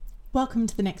Welcome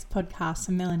to the next podcast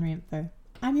from Millinery Info.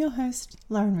 I'm your host,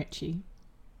 Lauren Ritchie.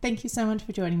 Thank you so much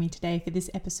for joining me today for this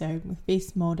episode with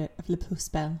Wies Moldert of Le Pouce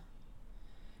Belle.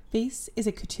 Wies is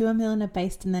a couture milliner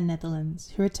based in the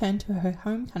Netherlands who returned to her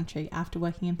home country after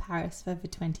working in Paris for over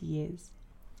 20 years.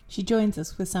 She joins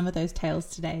us with some of those tales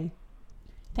today.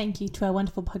 Thank you to our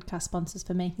wonderful podcast sponsors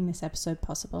for making this episode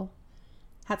possible.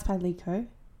 Hats by Lico,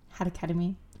 Hat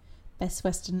Academy, Best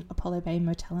Western Apollo Bay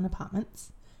Motel and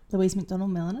Apartments, Louise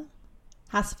McDonald Milliner,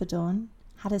 House for Dawn,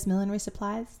 Hatter's Millinery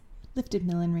Supplies, Lifted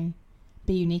Millinery,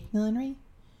 Be Unique Millinery,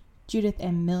 Judith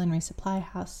M. Millinery Supply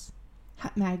House,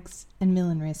 Hat Mags, and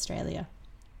Millinery Australia.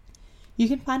 You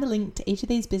can find a link to each of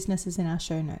these businesses in our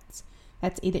show notes.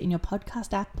 That's either in your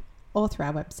podcast app or through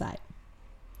our website.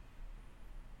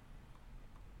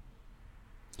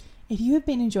 If you have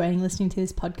been enjoying listening to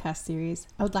this podcast series,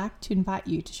 I would like to invite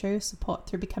you to show your support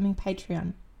through becoming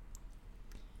Patreon.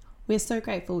 We are so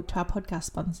grateful to our podcast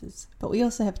sponsors, but we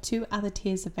also have 2 other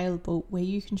tiers available where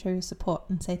you can show your support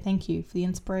and say thank you for the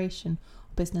inspiration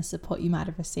or business support you might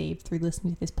have received through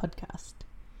listening to this podcast.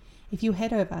 If you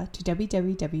head over to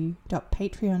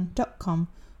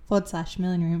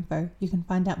www.patreon.com/millineryinfo, you can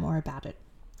find out more about it.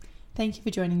 Thank you for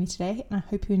joining me today, and I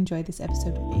hope you enjoyed this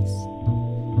episode with Wies.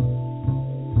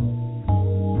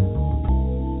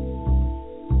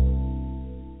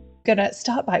 Gonna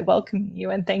start by welcoming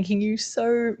you and thanking you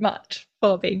so much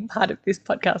for being part of this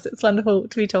podcast. It's wonderful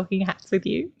to be talking hats with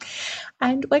you.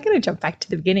 And we're going to jump back to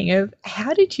the beginning of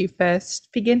how did you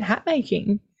first begin hat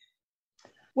making?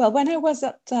 Well, when I was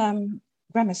at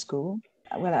grammar school,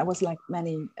 I was like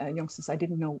many youngsters. I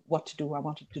didn't know what to do. I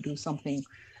wanted to do something.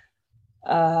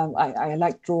 I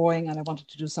liked drawing and I wanted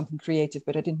to do something creative,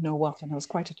 but I didn't know what, and I was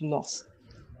quite at a loss.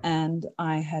 And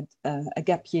I had a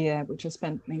gap year, which I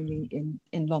spent mainly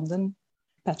in London,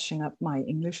 patching up my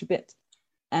English a bit.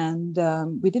 And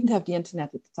we didn't have the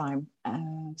internet at the time.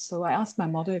 So I asked my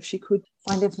mother if she could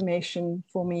find information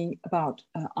for me about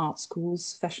art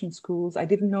schools, fashion schools. I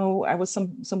didn't know, I was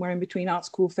somewhere in between art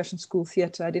school, fashion school,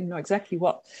 theatre. I didn't know exactly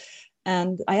what.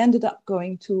 And I ended up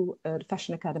going to the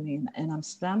Fashion Academy in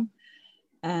Amsterdam.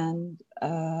 And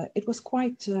it was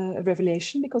quite a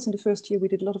revelation, because in the first year we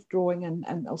did a lot of drawing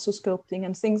and also sculpting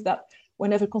and things that were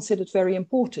never considered very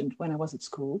important when I was at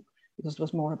school, because it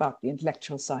was more about the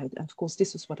intellectual side. And of course,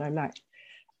 this was what I liked.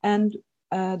 And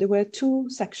there were 2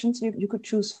 sections. You could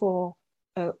choose for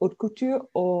haute couture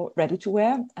or ready to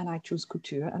wear, and I chose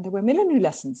couture. And there were millinery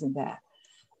lessons in there.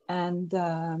 And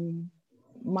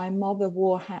my mother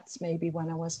wore hats maybe when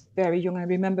I was very young. I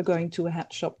remember going to a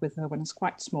hat shop with her when I was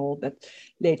quite small, but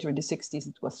later in the 60s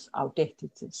it was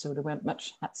outdated, so there weren't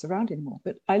much hats around anymore.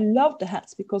 But I loved the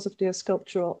hats because of their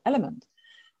sculptural element.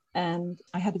 And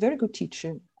I had a very good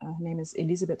teacher. Her name is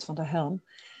Elisabeth van der Helm,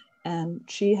 and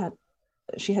she had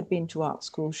been to art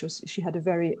school. She had a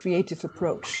very creative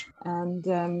approach, and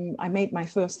I made my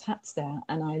first hats there,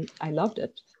 and I loved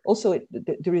it. Also,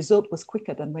 the result was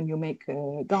quicker than when you make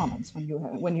garments. When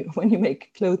you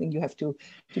make clothing, you have to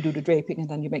do the draping, and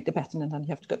then you make the pattern, and then you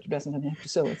have to cut the dress, and then you have to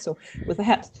sew it. So with a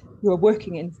hat, you are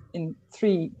working in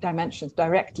 3 dimensions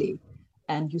directly,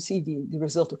 and you see the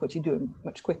result of what you're doing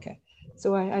much quicker.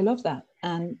 So I love that.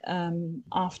 And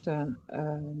after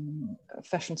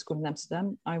fashion school in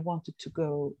Amsterdam, I wanted to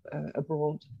go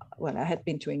abroad. Well, I had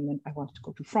been to England. I wanted to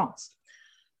go to France.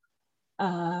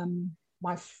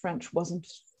 My French wasn't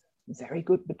very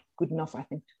good, but good enough, I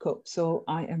think, to cope. So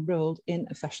I enrolled in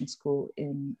a fashion school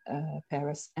in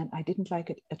Paris, and I didn't like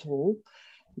it at all,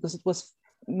 because it was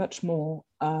much more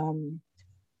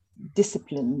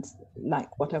disciplined,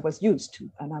 like what I was used to.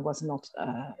 And I was not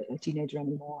a teenager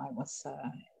anymore. I was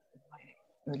in my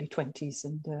early 20s,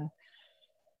 and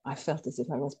I felt as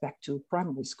if I was back to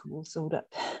primary school. So that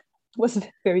was a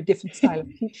very different style of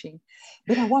teaching.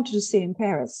 But I wanted to stay in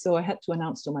Paris, so I had to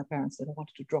announce to my parents that I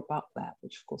wanted to drop out there,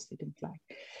 which of course they didn't like.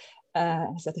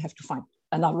 I said I have to find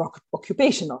another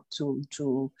occupation to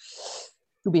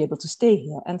be able to stay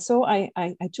here. And so I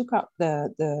took out the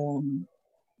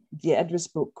address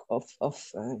book of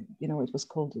it was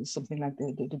called something like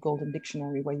the Golden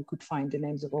Dictionary, where you could find the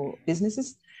names of all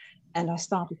businesses. And I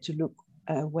started to look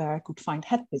where I could find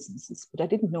hat businesses, but I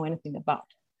didn't know anything about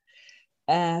it.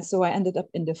 So I ended up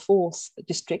in the 4th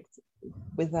district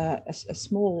with a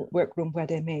small workroom where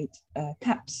they made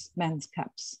caps, men's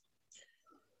caps.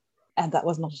 And that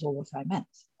was not at all what I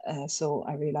meant. So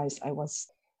I realized I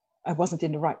wasn't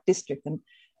in the right district. And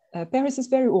Paris is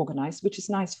very organized, which is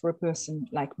nice for a person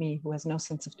like me who has no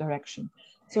sense of direction.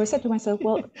 So I said to myself,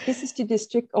 well, this is the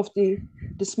district of the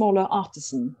smaller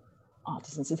artisan.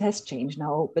 artisans. It has changed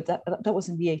now, but that was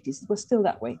in the 80s. It was still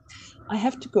that way. I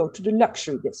have to go to the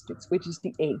luxury districts, which is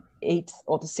the 8th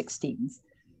or the 16th.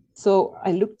 So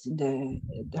I looked in the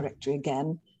directory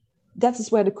again. That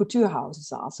is where the couture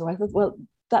houses are. So I thought, well,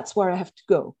 that's where I have to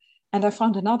go. And I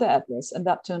found another address, and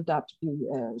that turned out to be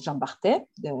Jean Barthès,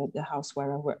 the house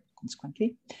where I work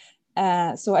consequently.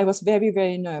 So I was very,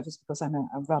 very nervous because I'm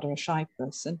rather a shy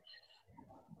person.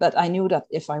 But I knew that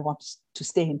if I wanted to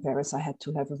stay in Paris, I had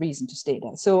to have a reason to stay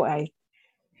there. So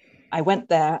I went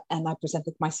there and I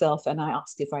presented myself and I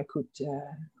asked if I could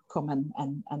come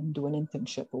and do an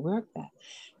internship or work there.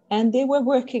 And they were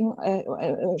working,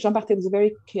 Jean Barthès was a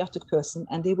very chaotic person,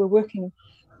 and they were working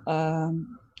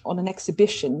on an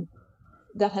exhibition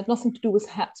that had nothing to do with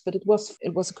hats, but it was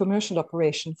a commercial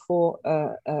operation for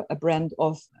a brand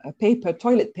of paper,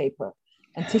 toilet paper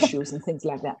and tissues and things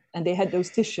like that. And they had those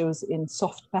tissues in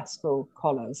soft pastel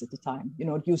colors at the time. You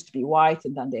know, it used to be white,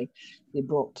 and then they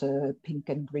brought pink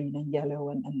and green and yellow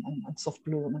and soft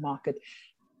blue on the market.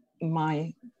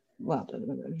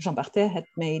 Jean Barthès had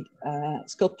made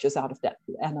sculptures out of that,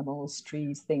 animals,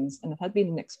 trees, things, and it had been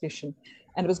an exhibition,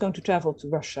 and it was going to travel to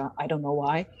Russia. I don't know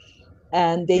why.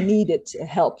 And they needed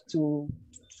help to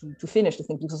finish the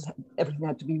thing, because everything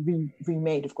had to be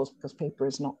remade, of course, because paper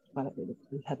is not, well,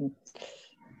 it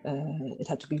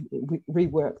had to be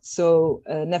reworked. So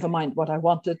never mind what I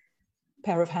wanted,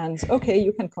 pair of hands, okay,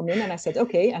 you can come in. And I said,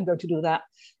 okay, I'm going to do that.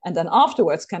 And then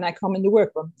afterwards, can I come in the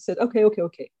workroom? I said, okay.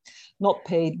 Not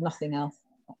paid, nothing else.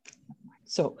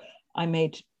 So I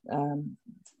made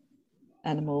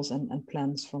animals and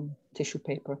plants from tissue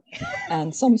paper.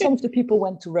 And some of the people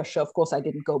went to Russia. Of course, I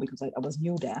didn't go because I was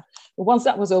new there. But once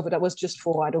that was over, that was just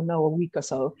for, I don't know, a week or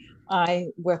so, I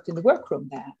worked in the workroom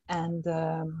there. And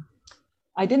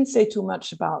I didn't say too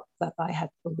much about that. I had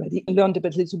already learned a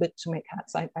little bit to make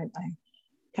hats. I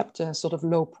kept a sort of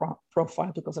low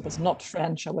profile because I was not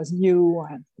French. I was new.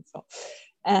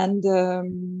 And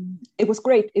it was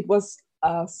great. It was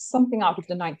something out of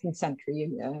the 19th century,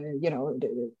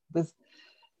 with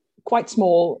quite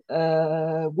small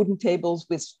wooden tables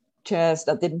with chairs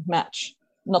that didn't match,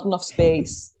 not enough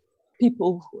space,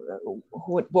 people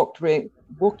who had walked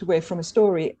away from a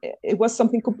story. It was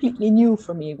something completely new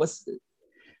for me. It was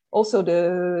also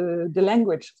the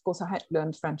language. Of course, I had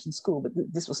learned French in school, but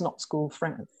this was not school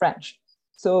French.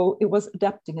 So it was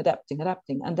adapting.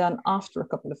 And then after a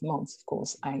couple of months, of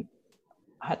course, I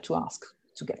had to ask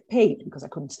to get paid because I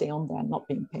couldn't stay on there not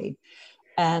being paid.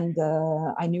 And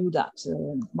I knew that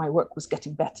my work was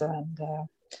getting better, and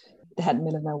the head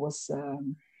milliner was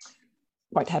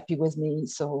quite happy with me.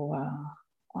 So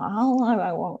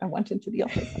I went into the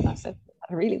office and I said,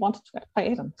 I really wanted to get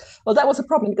paid. And well, that was a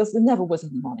problem because there never was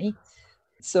any money.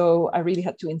 So I really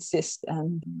had to insist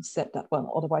and said that,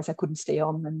 well, otherwise I couldn't stay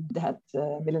on. And the head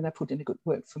milliner put in a good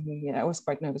word for me. I was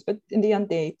quite nervous, but in the end,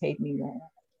 they paid me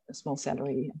a small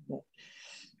salary. And,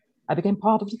 I became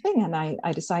part of the thing, and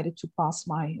I decided to pass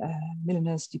my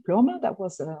milliner's diploma. That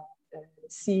was a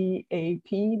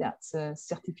CAP, that's a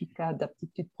Certificat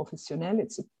d'aptitude professionnelle.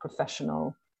 It's a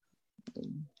professional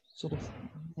sort of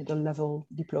middle-level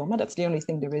diploma. That's the only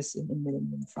thing there is in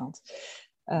millinery in France.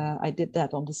 I did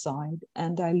that on the side,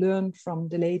 and I learned from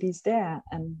the ladies there.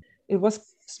 And it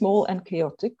was small and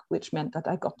chaotic, which meant that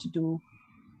I got to do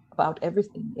about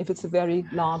everything. If it's a very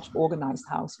large organized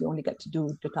house, you only get to do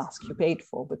the task you paid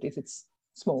for. But if it's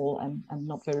small and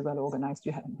not very well organized,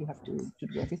 you have to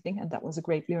do everything. And that was a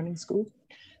great learning school.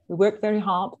 We worked very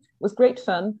hard. It was great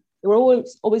fun. There were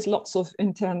always lots of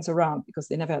interns around because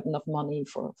they never had enough money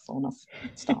for enough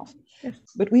staff. Yes.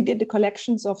 But we did the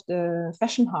collections of the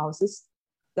fashion houses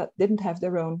that didn't have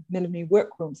their own millinery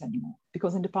workrooms anymore.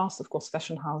 Because in the past, of course,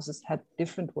 fashion houses had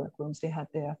different workrooms. They had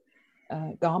their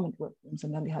garment workrooms,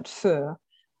 and then they had fur,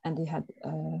 and they had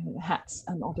hats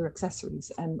and other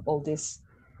accessories, and all this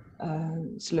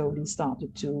slowly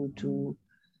started to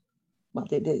well,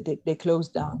 they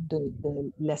closed down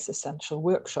the less essential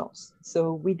workshops.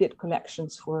 So we did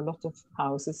collections for a lot of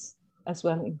houses, as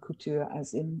well in couture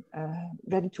as in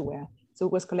ready-to-wear. So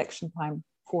it was collection time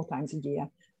 4 times a year,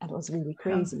 and it was really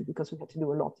crazy because we had to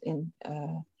do a lot in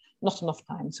not enough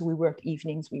time. So we worked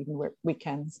evenings, we even worked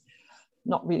weekends.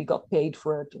 Not really got paid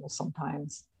for it, or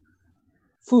sometimes.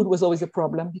 Food was always a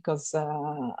problem because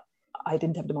I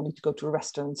didn't have the money to go to a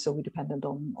restaurant, so we depended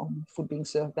on food being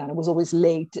served there. It was always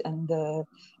late, and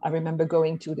I remember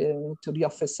going to the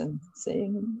office and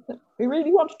saying, "We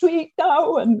really want to eat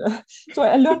now." And so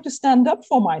I learned to stand up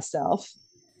for myself,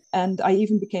 and I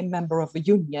even became member of a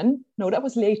union. No, that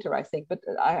was later, I think, but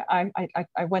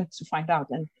I went to find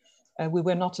out, and we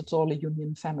were not at all a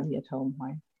union family at home.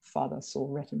 father saw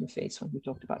red in the face when we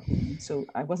talked about women. So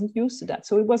I wasn't used to that.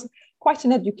 So it was quite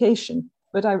an education,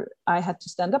 but I had to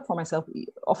stand up for myself.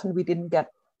 Often we didn't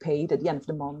get paid at the end of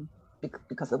the month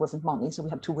because there wasn't money. So we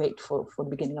had to wait for the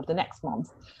beginning of the next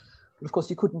month. But of course,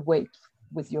 you couldn't wait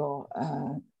with your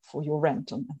for your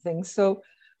rent and things. So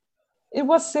it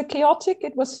was chaotic.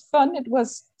 It was fun. It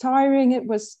was tiring. It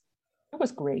was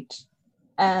great.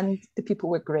 And the people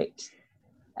were great.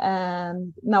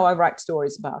 And now I write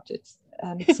stories about it.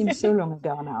 And it seems so long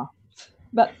ago now.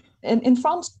 But in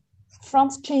France,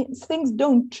 things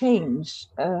don't change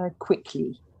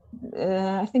quickly.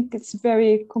 I think it's a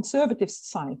very conservative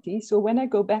society. So when I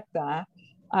go back there,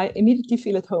 I immediately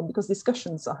feel at home because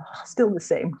discussions are still the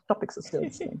same. Topics are still the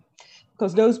same.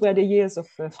 Because those were the years of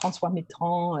François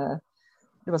Mitterrand.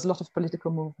 There was a lot of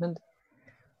political movement.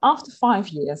 After 5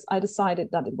 years, I decided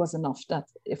that it was enough, that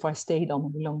if I stayed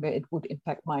on any longer, it would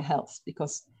impact my health,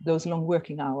 because those long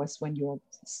working hours when you're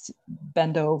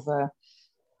bent over,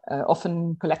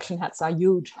 often collection hats are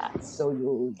huge hats. So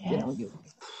you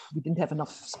didn't have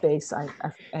enough space.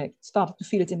 I started to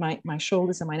feel it in my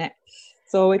shoulders and my neck.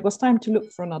 So it was time to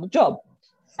look for another job.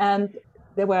 And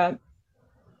there were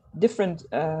different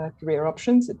career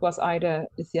options. It was either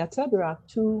the theater. There are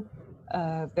two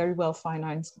very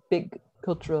well-financed big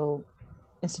cultural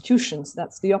institutions.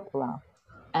 That's the opera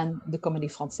and the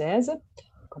Comédie Française.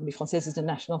 Comédie Française is the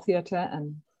national theater,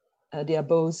 and they are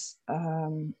both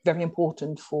very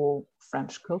important for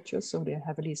French culture, so they're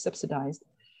heavily subsidized.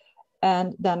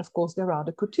 And then, of course, there are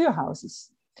the couture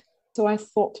houses. So I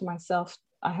thought to myself,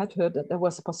 I had heard that there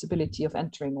was a possibility of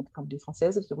entering at the Comédie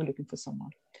Française if they were looking for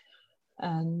someone.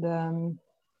 And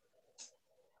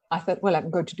I thought, well, I'm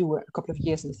going to do a couple of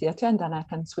years in the theater, and then I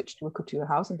can switch to a couture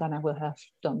house, and then I will have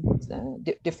done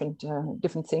different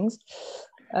things.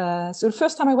 So the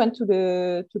first time I went to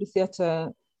the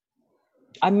theater,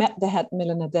 I met the head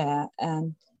milliner there,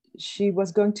 and she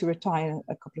was going to retire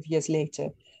a couple of years later.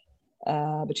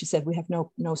 But she said, we have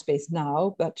no space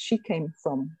now, but she came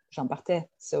from Jean Barthès,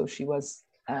 so she was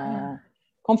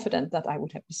confident that I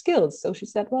would have the skills. So she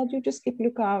said, well, you just keep a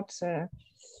lookout.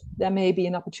 There may be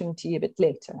an opportunity a bit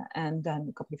later. And then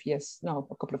a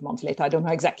couple of months later, I don't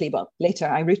know exactly, but later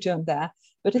I returned there.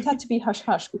 But it had to be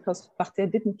hush-hush because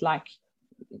Barthès didn't like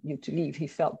you to leave. He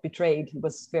felt betrayed. He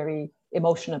was very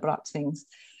emotional about things.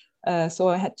 So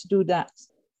I had to do that.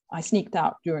 I sneaked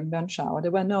out during lunch hour.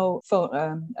 There were no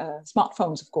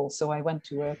smartphones, of course. So I went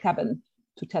to a cabin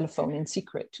to telephone in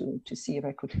secret to see if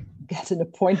I could get an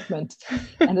appointment.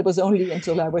 And it was only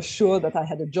until I was sure that I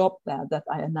had a job there that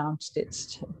I announced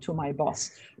it to my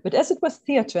boss. But as it was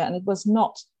theater and it was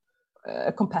not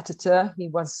a competitor, he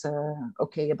was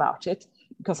okay about it,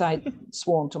 because I'd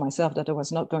sworn to myself that I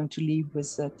was not going to leave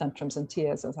with tantrums and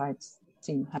tears as I'd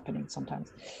seen happening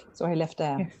sometimes. So I left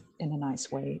there in a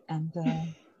nice way, and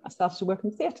I started to work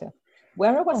in theater,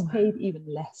 where I was paid even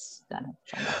less than at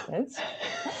Jean Barthès,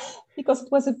 because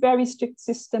it was a very strict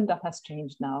system that has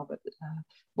changed now, but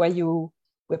where you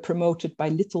were promoted by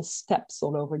little steps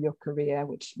all over your career,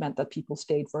 which meant that people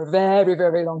stayed for a very,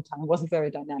 very long time. It wasn't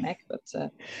very dynamic, but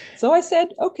so I said,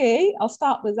 okay, I'll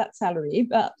start with that salary,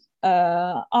 but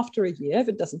after a year, if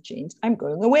it doesn't change, I'm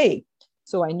going away.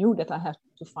 So I knew that I had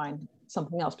to find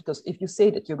something else, because if you say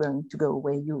that you're going to go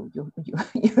away, you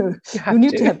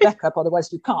need to have backup,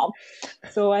 otherwise you can't.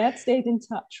 So I had stayed in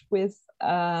touch with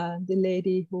the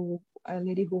lady who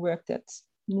worked at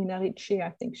Nina Ricci.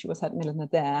 I think she was head milliner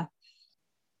there.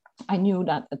 I knew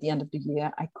that at the end of the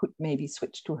year I could maybe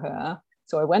switch to her.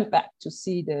 So I went back to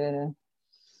see the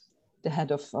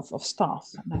head of staff,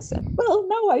 and I said, well,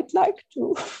 now I'd like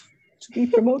to be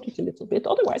promoted a little bit,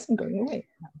 otherwise I'm going away.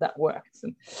 That worked.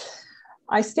 And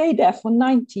I stayed there for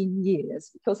 19 years,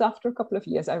 because after a couple of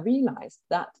years, I realized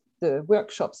that the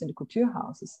workshops in the couture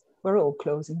houses were all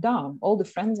closing down. All the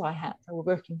friends I had that were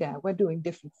working there were doing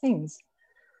different things.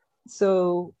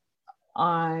 So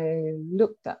I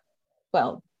looked at,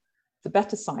 well, the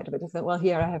better side of it. I said, well,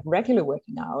 here I have regular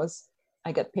working hours.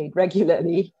 I get paid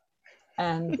regularly.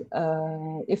 And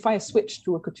if I switch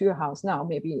to a couture house now,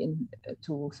 maybe in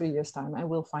 2 or 3 years' time, I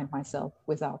will find myself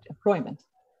without employment.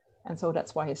 And so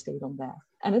that's why I stayed on there.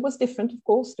 And it was different, of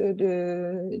course.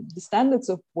 The standards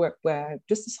of work were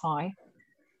just as high,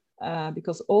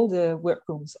 because all the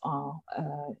workrooms are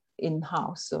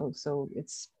in-house. So the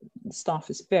staff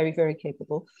is very, very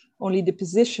capable. Only the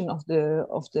position of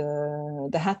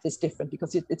the hat is different,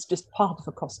 because it's just part of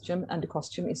a costume, and the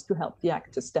costume is to help the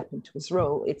actor step into his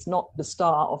role. It's not the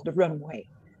star of the runway.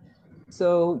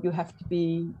 So you have to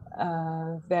be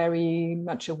very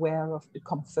much aware of the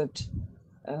comfort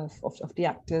of the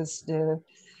actors,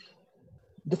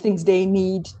 the things they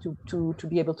need to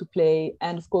be able to play.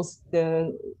 And of course,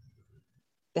 the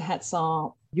hats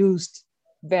are used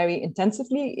very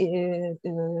intensively.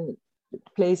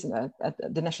 Plays at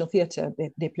the National Theatre,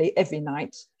 they play every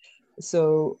night.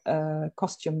 So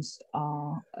costumes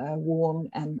are worn,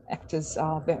 and actors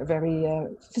are very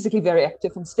physically very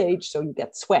active on stage. So you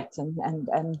get sweat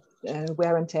and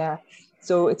wear and tear.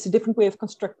 So it's a different way of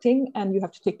constructing, and you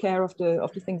have to take care of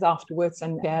the things afterwards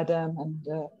and repair them,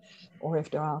 and or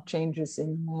if there are changes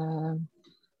in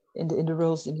the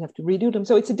roles, then you have to redo them.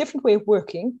 So it's a different way of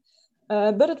working.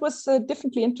 But it was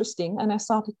differently interesting, and I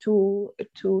started to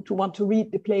want to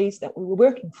read the plays that we were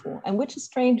working for. And which is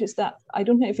strange is that I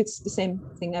don't know if it's the same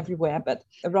thing everywhere, but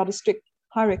a rather strict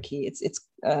hierarchy. It's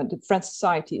the French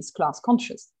society is class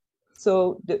conscious,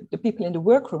 so the people in the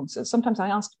workrooms. So sometimes I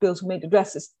asked the girls who made the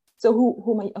dresses, so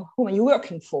whom are you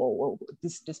working for? Well,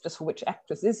 this just for which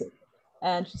actress is it?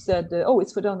 And she said, oh,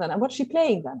 it's for Don. And what's she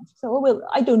playing then? She said, oh, well,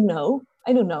 I don't know.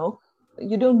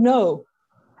 You don't know.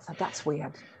 I thought, that's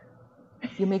weird.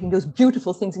 You're making those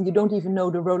beautiful things and you don't even know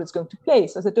the role it's going to play.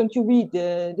 So I said, don't you read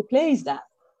the plays then?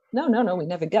 No, we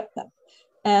never get them.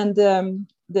 And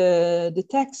the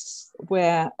texts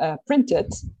were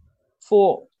printed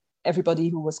for everybody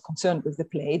who was concerned with the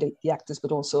play, the actors,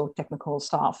 but also technical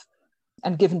staff,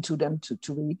 and given to them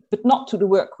to read, but not to the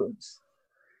workrooms.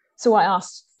 So I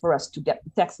asked for us to get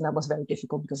the text, and that was very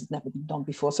difficult because it's never been done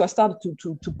before. So I started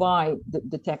to buy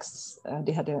the texts.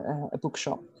 They had a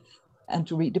bookshop, and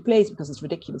to read the plays, because it's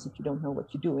ridiculous if you don't know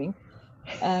what you're doing.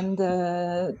 And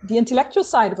the intellectual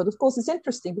side of it, of course, is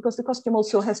interesting because the costume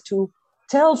also has to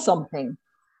tell something.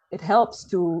 It helps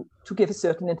to give a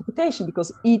certain interpretation,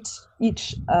 because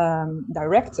each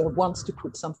director wants to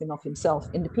put something of himself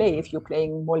in the play. If you're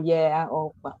playing Molière,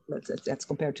 or well, let's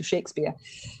compare it to Shakespeare,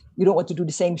 you don't want to do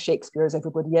the same Shakespeare as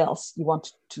everybody else. You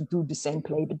want to do the same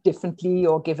play but differently,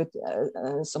 or give it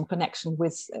some connection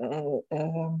with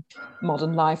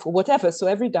modern life or whatever. So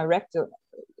every director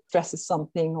dresses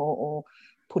something or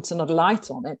puts another light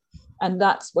on it, and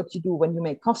that's what you do when you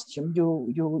make costume.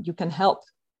 You can help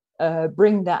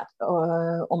bring that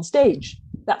on stage.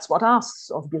 That's what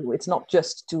asks of you. It's not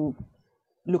just to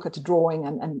look at the drawing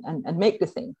and make the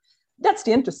thing. That's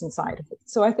the interesting side of it.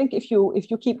 So I think if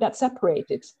you keep that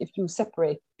separated, if you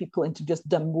separate people into just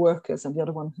dumb workers and the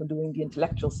other ones who are doing the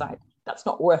intellectual side, that's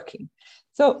not working.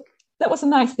 So that was a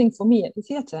nice thing for me at the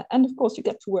theatre. And of course, you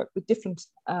get to work with different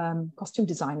costume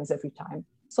designers every time.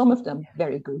 Some of them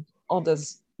very good,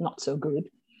 others not so good.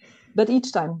 But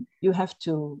each time you have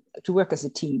to work as a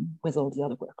team with all the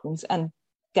other workrooms and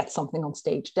get something on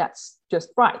stage that's just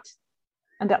right.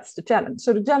 And that's the challenge.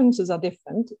 So the challenges are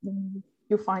different.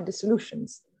 You find the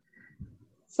solutions.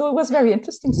 So it was very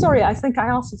interesting. Sorry, I think I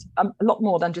answered a lot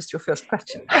more than just your first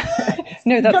question.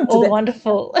 No, that's all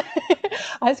wonderful.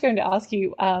 I was going to ask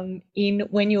you,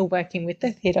 when you were working with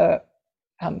the theatre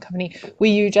company, were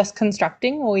you just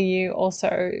constructing, or were you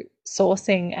also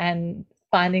sourcing and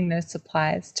finding those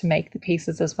supplies to make the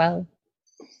pieces as well?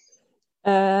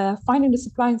 Finding the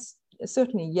supplies,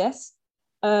 certainly, yes.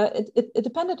 It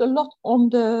depended a lot on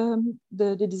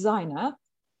the designer.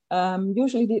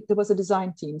 Usually there was a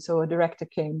design team, so a director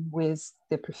came with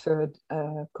the preferred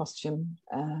costume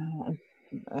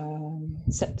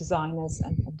set designers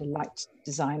and the light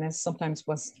designers. Sometimes it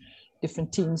was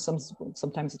different teams.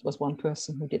 Sometimes it was one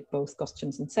person who did both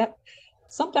costumes and set.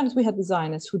 Sometimes we had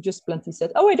designers who just bluntly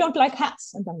said, oh, I don't like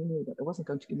hats. And then we knew that it wasn't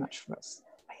going to be much for us.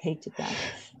 I hated that.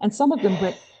 And some of them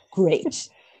were great.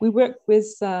 We worked with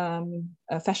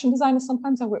fashion designers.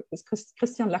 Sometimes I worked with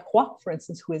Christian Lacroix, for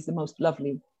instance, who is the most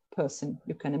lovely person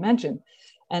you can imagine,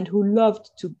 and who loved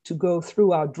to go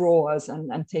through our drawers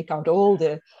and take out all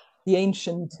the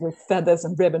ancient with feathers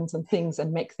and ribbons and things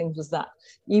and make things with that,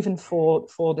 even for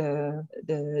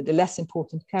the less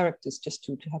important characters, just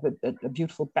to have a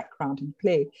beautiful background in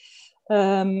play.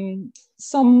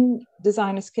 Some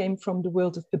designers came from the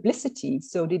world of publicity,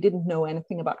 so they didn't know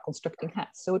anything about constructing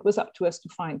hats. So it was up to us to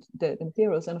find the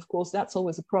materials. And of course, that's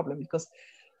always a problem, because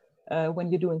when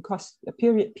you're doing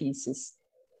period pieces,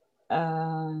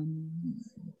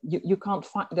 you can't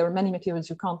find, there are many materials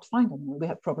you can't find anymore. We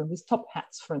had problems with top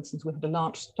hats, for instance. We had a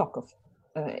large stock of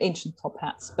ancient top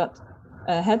hats, but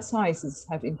head sizes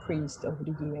have increased over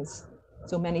the years.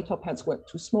 So many top hats work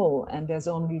too small, and there's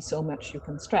only so much you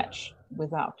can stretch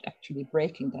without actually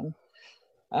breaking them.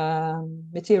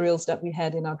 Materials that we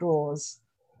had in our drawers,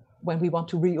 when we want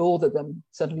to reorder them,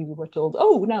 suddenly we were told,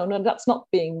 oh, no, that's not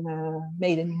being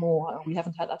made anymore. We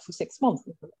haven't had that for 6 months.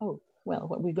 We thought, oh, well,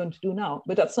 what are we going to do now?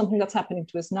 But that's something that's happening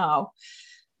to us now.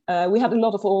 We had a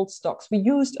lot of old stocks. We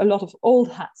used a lot of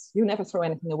old hats. You never throw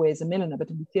anything away as a milliner, but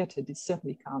in the theatre, this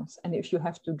certainly counts. And if you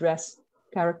have to dress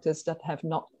characters that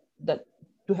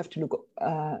do have to look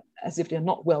as if they're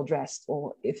not well dressed,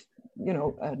 or if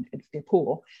they're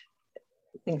poor,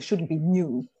 things shouldn't be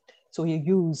new. So you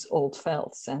use old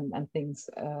felts and things.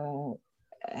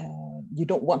 You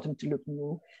don't want them to look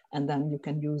new, and then you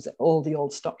can use all the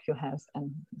old stock you have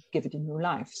and give it a new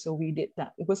life. So we did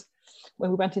that. It was,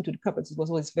 when we went into the cupboards, it was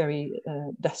always very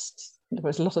dust. There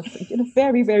was a lot of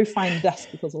very, very fine dust,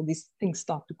 because all these things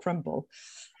start to crumble.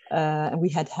 And we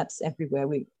had hats everywhere.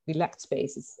 We lacked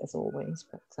spaces as always,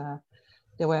 but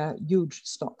there were huge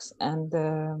stocks, and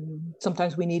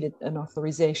sometimes we needed an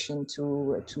authorization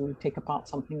to take apart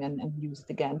something and use it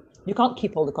again. You can't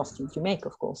keep all the costumes you make,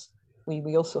 of course.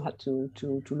 We also had to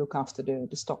look after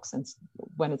the stocks, and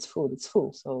when it's full, it's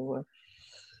full. So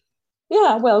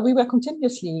we were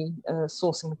continuously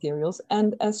sourcing materials.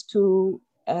 And as to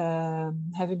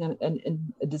having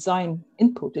a design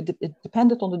input, it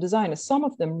depended on the designers. Some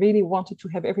of them really wanted to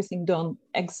have everything done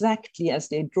exactly as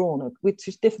they'd drawn it, which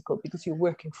is difficult because you're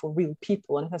working for real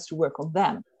people and it has to work on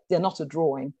them. They're not a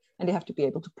drawing, and they have to be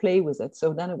able to play with it.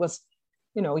 So then it was,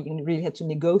 you really had to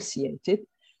negotiate it.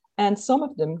 And some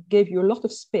of them gave you a lot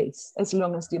of space as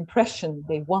long as the impression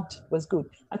they wanted was good.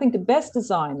 I think the best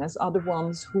designers are the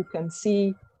ones who can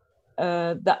see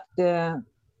that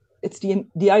it's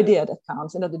the idea that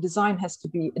counts, and that the design has to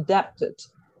be adapted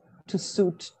to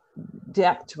suit the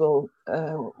actual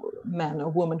man or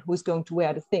woman who is going to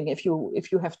wear the thing. If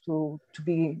you have to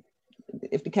be,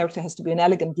 if the character has to be an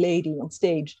elegant lady on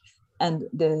stage, and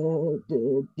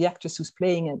the actress who's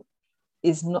playing it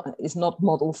is not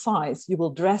model size, you will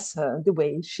dress her the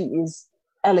way she is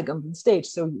elegant on stage,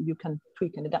 so you can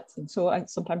tweak and adapt things. So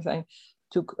sometimes I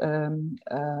took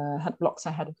hat blocks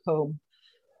I had at home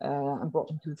and brought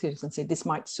them to the theatres and said, this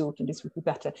might suit and this would be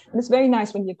better. And it's very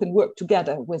nice when you can work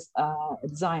together with a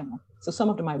designer. So some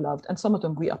of them I loved, and some of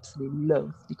them we absolutely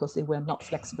loathed, because they were not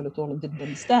flexible at all and didn't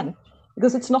understand,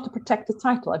 because it's not a protected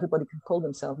title. Everybody can call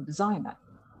themselves a designer.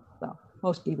 Well,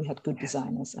 mostly we had good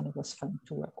designers, and it was fun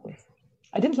to work with.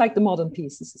 I didn't like the modern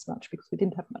pieces as much because we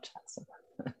didn't have much hassle.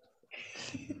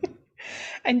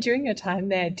 And during your time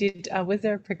there, was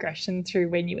there a progression through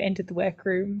when you entered the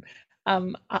workroom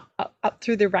up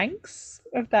through the ranks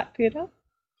of that theatre?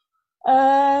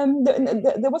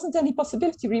 There wasn't any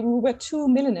possibility. We were two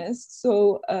milliners,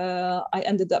 so I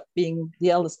ended up being the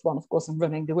eldest one, of course, and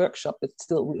running the workshop. But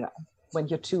still, when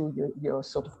you're two, you're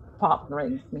sort of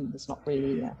partnering. I mean, it's not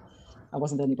really. I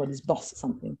wasn't anybody's boss or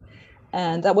something.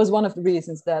 And that was one of the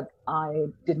reasons that I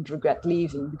didn't regret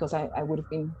leaving, because I would have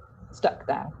been stuck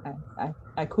there.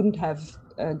 I couldn't have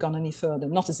gone any further,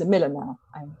 not as a milliner.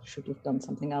 I should have done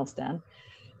something else then.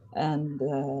 And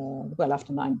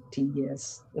after 19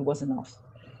 years, it was enough.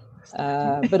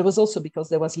 But it was also because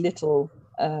there was little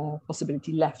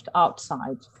possibility left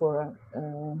outside for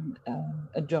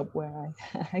a job where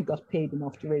I got paid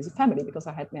enough to raise a family, because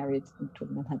I had married and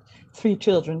had 3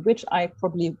 children, which I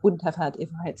probably wouldn't have had if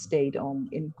I had stayed on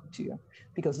in couture,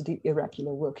 because of the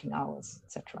irregular working hours,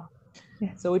 etc.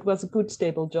 Yeah. So it was a good,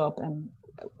 stable job. And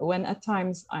when at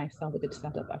times I felt a bit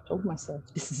fed up, I told myself,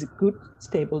 this is a good,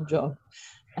 stable job.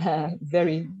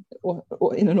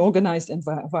 Or in an organized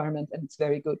environment, and it's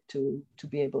very good to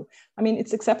be able. I mean,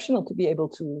 it's exceptional to be able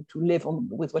to live on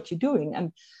with what you're doing,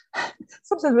 and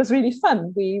sometimes it was really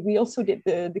fun. We also did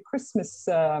the Christmas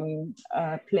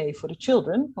play for the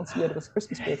children. Consigliere was a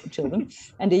Christmas play for children,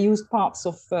 and they used parts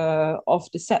of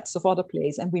the sets of other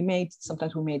plays, and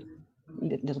sometimes we made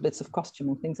little bits of costume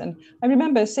and things. And I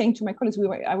remember saying to my colleagues,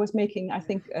 I was making, I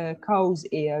think, cow's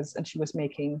ears, and she was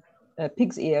making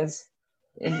pig's ears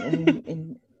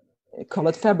in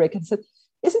colored fabric, and said,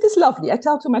 isn't this lovely? I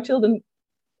tell to my children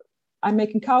I'm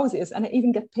making cow's ears, and I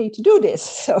even get paid to do this,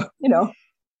 so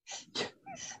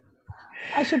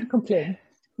I shouldn't complain.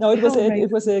 No, it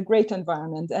was a great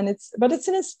environment, and it's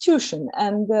an institution,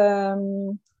 and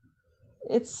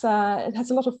it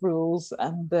has a lot of rules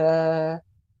and a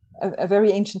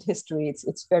very ancient history.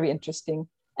 It's very interesting,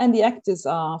 and the actors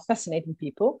are fascinating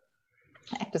people.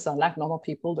 Actors are like normal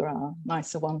people. There are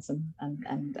nicer ones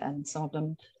and some of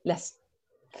them less.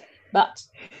 But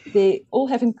they all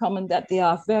have in common that they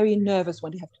are very nervous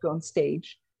when they have to go on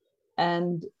stage,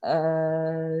 and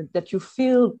that you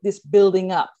feel this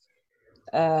building up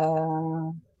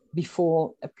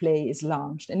before a play is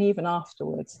launched, and even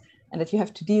afterwards, and that you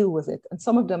have to deal with it. And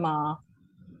some of them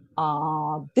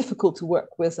are difficult to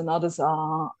work with, and others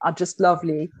are just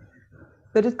lovely.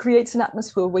 But it creates an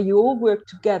atmosphere where you all work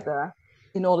together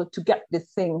in order to get this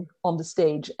thing on the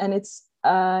stage. And it's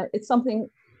something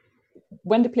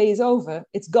when the play is over,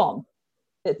 it's gone.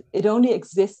 It only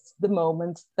exists the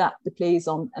moment that the play is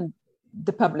on and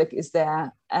the public is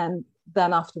there, and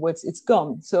then afterwards it's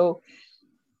gone. So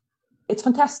it's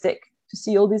fantastic to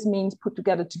see all these means put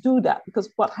together to do that, because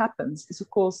what happens is, of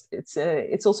course,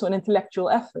 it's also an intellectual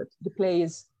effort. The play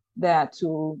is there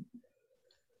to,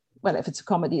 well, if it's a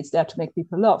comedy, it's there to make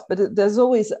people laugh, but there's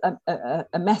always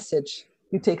a message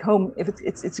you take home. If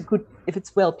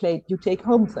it's well played, you take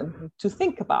home something to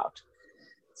think about.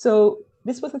 So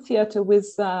this was a theater with,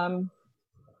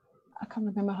 I can't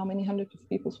remember how many hundreds of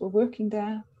people were working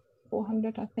there,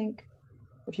 400, I think.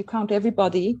 If you count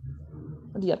everybody,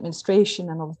 the administration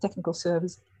and all the technical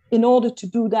service, in order to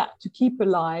do that, to keep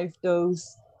alive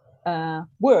those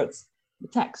words, the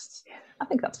texts. I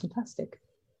think that's fantastic.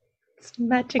 It's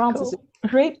magical. France is a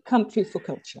great country for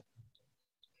culture.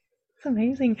 It's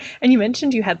amazing. And you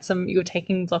mentioned you were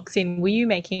taking blocks in. Were you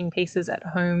making pieces at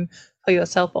home for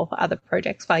yourself or for other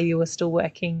projects while you were still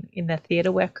working in the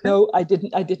theatre workroom? No, I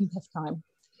didn't have time.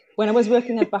 When I was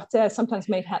working at Barthé, I sometimes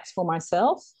made hats for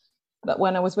myself. But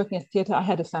when I was working at theatre, I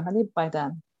had a family by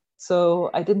then. So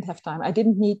I didn't have time. I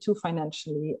didn't need to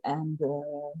financially. And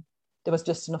there was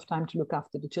just enough time to look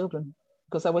after the children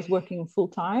because I was working full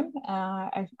time.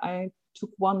 I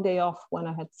took one day off when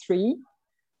I had 3.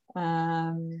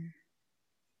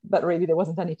 But really there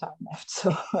wasn't any time left. So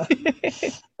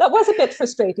that was a bit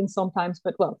frustrating sometimes,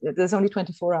 but well, there's only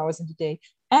 24 hours in the day.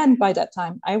 And by that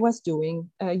time I was doing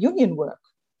union work,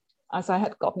 as I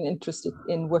had gotten interested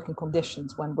in working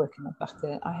conditions when working at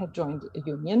Barthé. I had joined a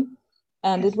union,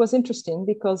 and it was interesting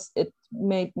because it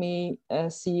made me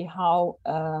see how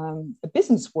a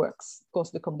business works. Of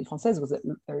course, the Comédie Française was a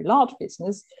very large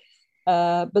business,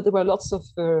 but there were lots of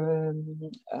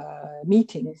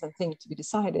meetings and things to be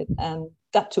decided, and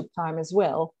that took time as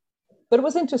well. But it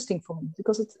was interesting for me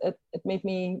because it made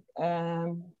me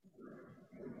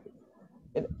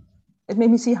it made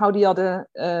me see how the other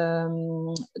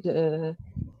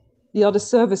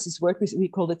services work. We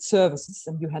called it services,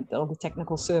 and you had all the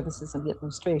technical services and the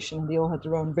administration, and they all had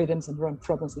their own rhythms and their own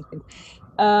problems and things.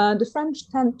 The French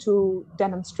tend to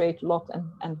demonstrate a lot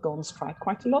and go on strike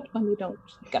quite a lot when they don't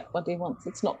get what they want.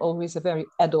 It's not always a very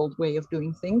adult way of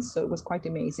doing things, so it was quite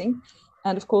amazing.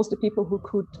 And of course, the people who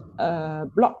could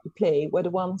block the play were the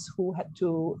ones who had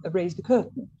to raise the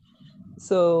curtain.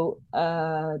 So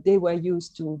they were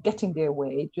used to getting their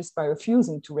way just by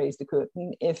refusing to raise the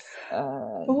curtain.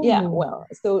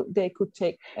 So they could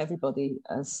take everybody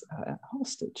as a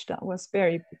hostage. That was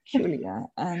very peculiar.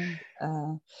 And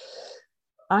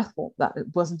I thought that it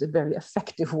wasn't a very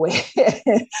effective way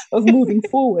of moving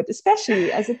forward,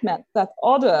 especially as it meant that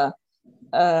other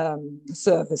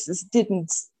services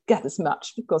didn't get as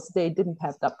much because they didn't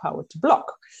have that power to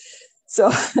block.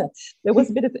 So there was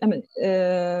a bit of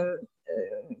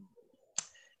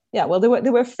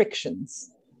there were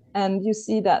frictions, and you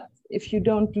see that if you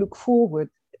don't look forward,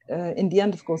 in the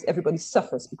end, of course, everybody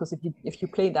suffers, because if you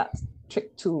play that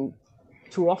trick too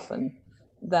often,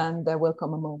 then there will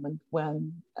come a moment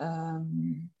when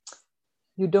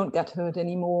you don't get heard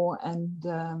anymore, and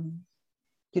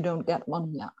you don't get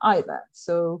money either.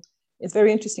 So it's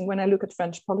very interesting when I look at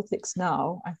French politics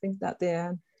now. I think that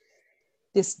they're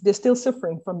still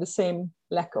suffering from the same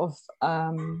lack of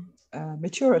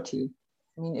maturity.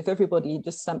 I mean, if everybody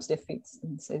just stamps their feet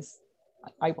and says,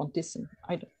 I want this and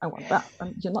I want that,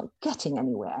 and you're not getting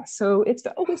anywhere. So it's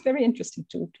always very interesting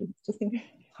to think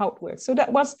how it works. So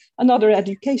that was another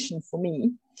education for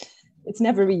me. It's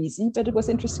never easy, but it was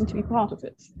interesting to be part of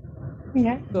it.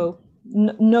 Yeah. So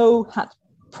no hat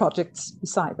projects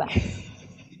beside that.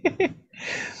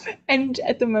 And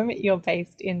at the moment you're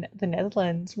based in the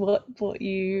Netherlands. What brought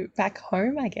you back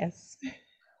home, I guess?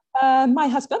 My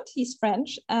husband, he's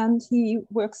French, and he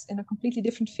works in a completely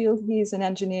different field. He's an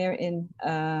engineer in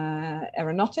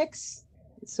aeronautics.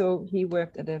 So he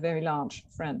worked at a very large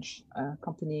French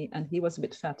company, and he was a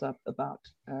bit fed up about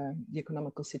the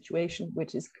economical situation,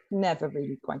 which is never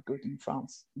really quite good in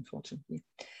France, unfortunately,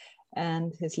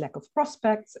 and his lack of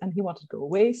prospects, and he wanted to go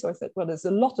away. So I said, well, there's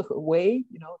a lot of away,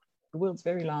 the world's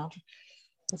very large.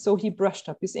 And so he brushed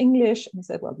up his English and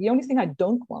said, well, the only thing I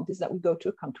don't want is that we go to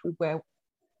a country where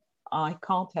I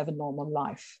can't have a normal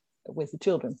life with the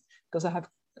children, because I have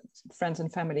friends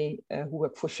and family who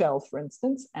work for Shell, for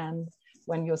instance, and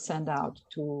when you're sent out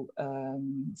to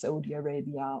Saudi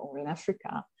Arabia or in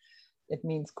Africa, it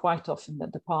means quite often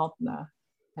that the partner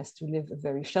has to live a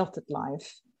very sheltered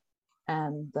life,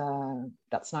 and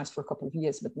that's nice for a couple of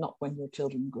years, but not when your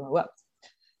children grow up.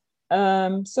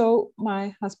 So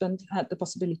my husband had the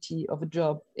possibility of a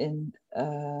job in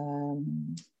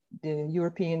the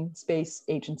European Space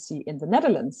Agency in the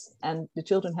Netherlands. And the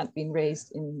children had been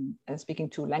raised in speaking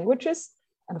 2 languages.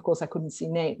 And of course, I couldn't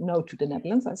say no to the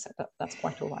Netherlands. I said, that's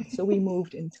quite all right. So we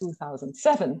moved in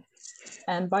 2007.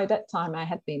 And by that time, I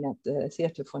had been at the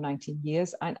theatre for 19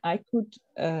 years. And I could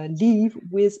leave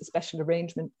with a special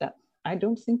arrangement that I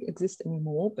don't think exists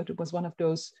anymore, but it was one of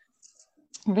those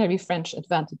very French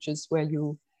advantages where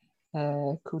you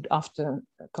could, after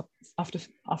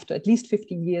at least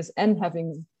 15 years and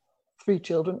having 3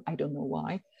 children, I don't know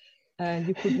why,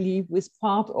 you could leave with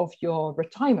part of your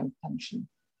retirement pension.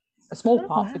 A small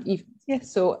part, but even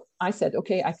yes. So I said,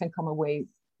 okay, I can come away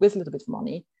with a little bit of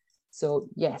money. So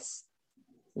yes,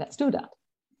 let's do that.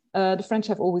 The French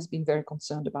have always been very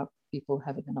concerned about people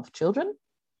having enough children.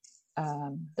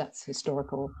 That's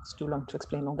historical. It's too long to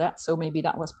explain all that. So maybe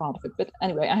that was part of it. But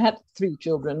anyway, I had 3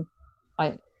 children.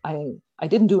 I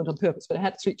didn't do it on purpose, but I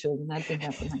had 3 children. I'd been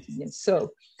there for 19 years.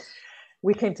 So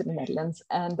we came to the Netherlands,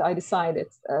 and I decided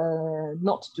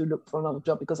not to look for another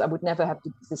job because I would never have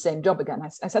the same job again.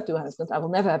 I said to my husband, I will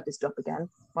never have this job again.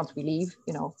 Once we leave,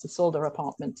 we sold our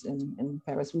apartment in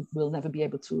Paris, we will never be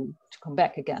able to come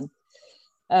back again.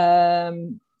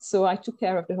 So I took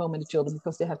care of the home and the children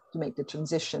because they had to make the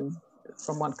transition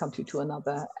from one country to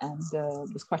another. And there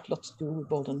was quite a lot to do. We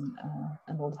bought an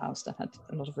old house that had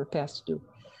a lot of repairs to do.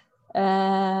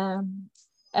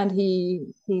 And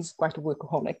he's quite a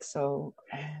workaholic. So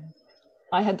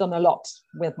I had done a lot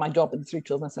with my job and 3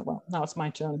 children. I said, well, now it's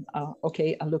my turn.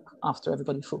 Okay, I'll look after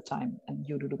everybody full time and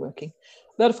you do the working.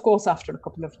 But of course, after a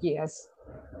couple of years,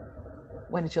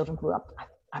 when the children grew up,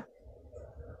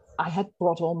 I had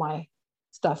brought all my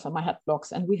stuff and my hat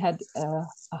blocks, and we had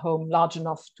a home large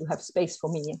enough to have space for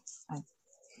me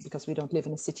because we don't live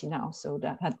in a city now. So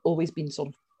that had always been sort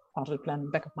of part of the plan in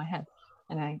the back of my head.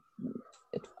 And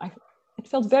it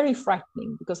felt very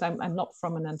frightening because I'm not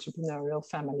from an entrepreneurial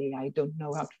family. I don't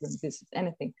know how to run a business,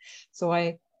 anything. So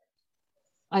I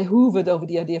hoovered over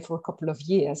the idea for a couple of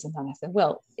years, and then I said,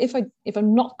 well, if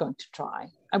I'm not going to try,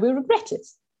 I will regret it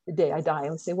the day I die. I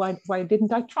will say, why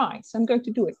didn't I try? So I'm going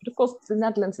to do it. But of course, the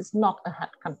Netherlands is not a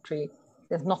hat country.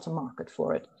 There's not a market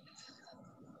for it.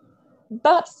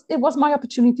 But it was my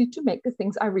opportunity to make the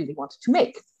things I really wanted to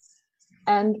make.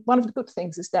 And one of the good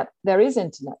things is that there is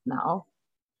internet now,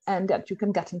 and that you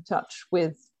can get in touch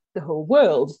with the whole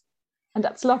world. And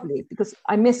that's lovely because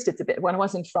I missed it a bit. When I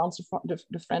was in France,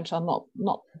 the French are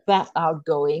not that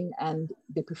outgoing, and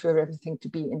they prefer everything to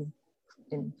be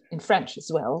in French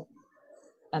as well.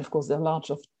 And of course, there are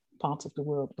large parts of the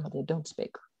world where they don't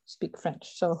speak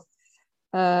French. So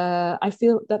I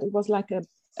feel that it was like a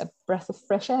breath of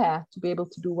fresh air to be able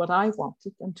to do what I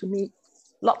wanted and to meet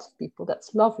lots of people.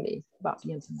 That's lovely about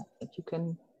the internet, that you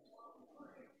can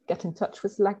get in touch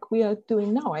with like we are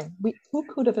doing now. Who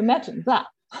could have imagined that?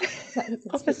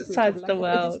 Opposite sides of the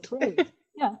world. It is great.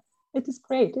 Yeah, it is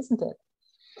great, isn't it?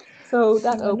 So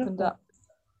that opened up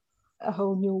a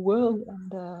whole new world,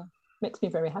 and makes me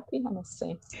very happy, I must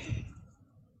say.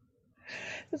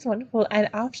 That's wonderful. And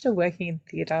after working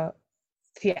in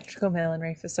theatrical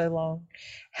millinery for so long,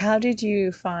 how did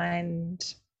you find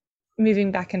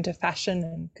moving back into fashion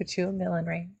and couture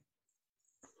millinery?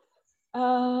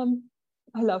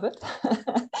 I love it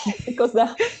because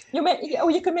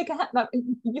you can make a hat.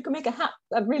 You can make a hat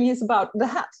that really is about the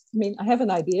hat. I mean, I have an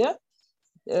idea.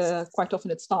 Quite often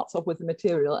it starts off with the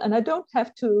material, and I don't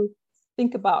have to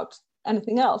think about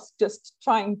anything else. Just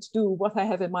trying to do what I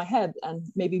have in my head, and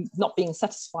maybe not being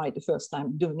satisfied the first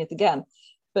time, doing it again.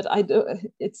 But I do.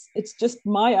 It's just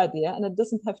my idea, and it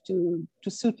doesn't have to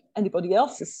suit anybody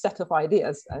else's set of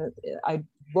ideas. I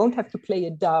won't have to play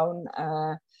it down.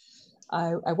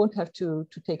 I won't have to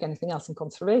take anything else in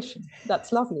consideration.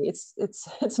 That's lovely.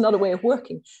 It's another way of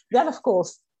working. Then, of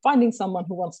course, finding someone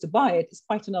who wants to buy it is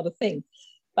quite another thing.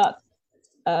 But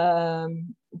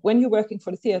when you're working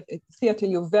for the theatre,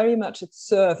 you're very much at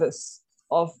service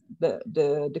of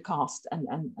the cast and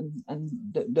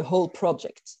the whole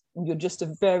project. And you're just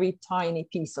a very tiny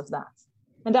piece of that.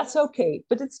 And that's okay,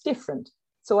 but it's different.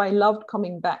 So I loved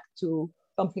coming back to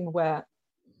something where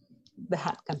the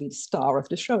hat can be the star of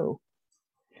the show.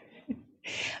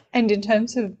 And in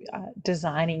terms of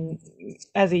designing,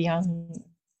 as a young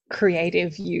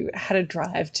creative, you had a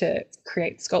drive to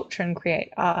create sculpture and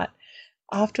create art.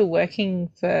 After working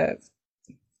for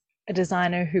a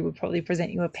designer who would probably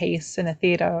present you a piece in a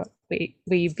theatre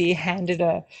where you'd be handed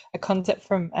a concept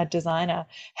from a designer,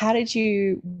 how did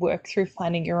you work through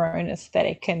finding your own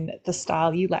aesthetic and the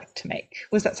style you like to make?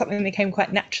 Was that something that came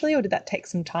quite naturally, or did that take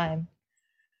some time?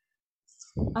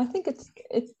 I think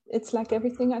it's like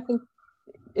everything. I think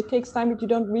it takes time that you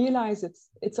don't realize it.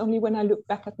 It's only when I look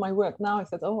back at my work now, I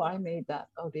said, oh, I made that,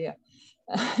 oh dear.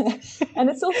 And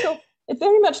it's also, it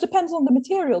very much depends on the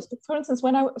materials. But for instance,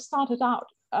 when I started out,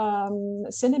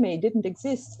 cinema didn't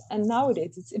exist. And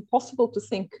nowadays it's impossible to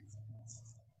think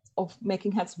of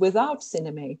making hats without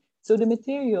cinema. So the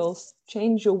materials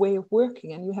change your way of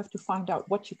working, and you have to find out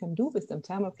what you can do with them.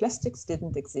 Thermoplastics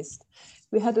didn't exist.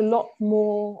 We had a lot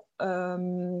more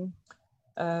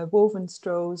woven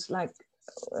straws, like,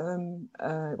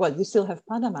 well, you still have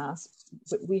Panamas,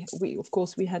 but we of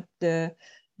course, we had the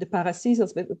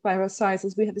Paracisas, but the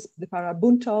Paracisas, we had the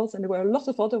Parabuntals, and there were a lot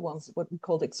of other ones, what we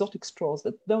called exotic straws,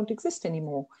 that don't exist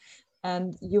anymore.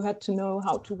 And you had to know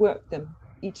how to work them.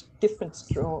 Each different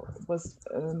straw was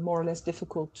more or less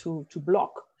difficult to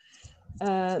block.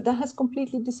 That has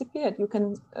completely disappeared. You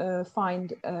can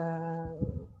find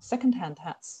second-hand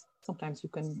hats. Sometimes you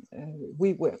can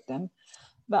rework them,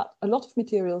 but a lot of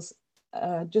materials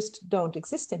just don't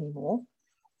exist anymore.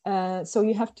 So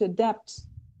you have to adapt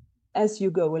as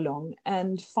you go along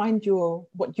and find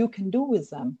what you can do with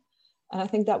them. And I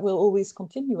think that will always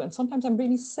continue. And sometimes I'm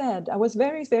really sad. I was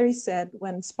very, very sad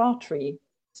when Spartree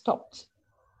stopped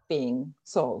being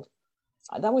sold.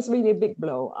 That was really a big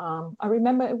blow. I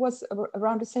remember it was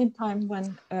around the same time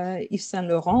when Yves Saint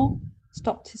Laurent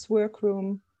stopped his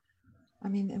workroom. I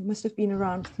mean, it must have been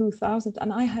around 2000.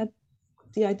 And I had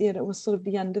the idea that it was sort of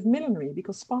the end of millinery,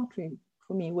 because Spartree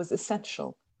for me was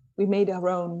essential. We made our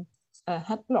own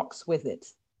hat blocks with it.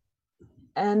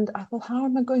 And I thought, how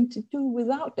am I going to do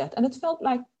without that? And it felt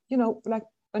like, you know, like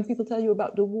when people tell you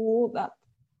about the war, that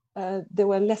there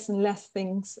were less and less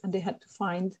things, and they had to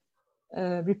find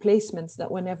replacements that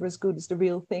were never as good as the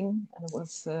real thing. And it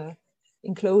was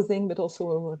in clothing, but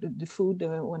also the food,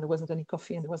 when there wasn't any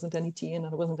coffee and there wasn't any tea and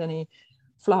there wasn't any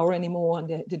flour anymore, and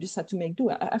they just had to make do.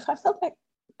 I felt like,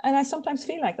 and I sometimes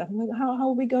feel like that. How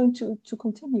are we going to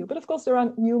continue? But of course, there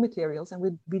are new materials, and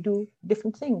we do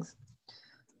different things.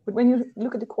 But when you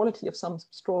look at the quality of some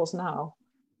straws now,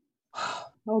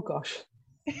 oh gosh,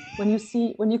 when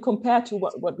you compare to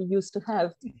what we used to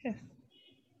have,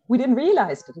 we didn't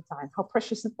realize at the time how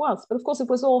precious it was. But of course, it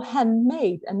was all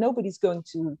handmade, and nobody's going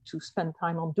to spend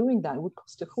time on doing that. It would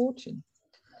cost a fortune.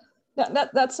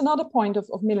 That's another point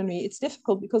of millinery. It's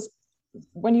difficult because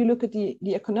when you look at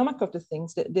the economic of the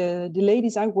things, the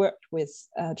ladies I worked with,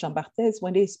 Jean Barthez,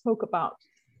 when they spoke about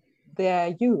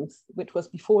their youth, which was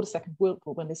before the Second World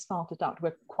War, when they started out,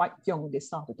 were quite young. They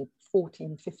started at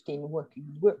 14, 15, working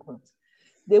in workrooms.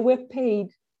 They were paid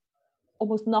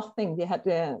almost nothing. They had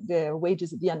their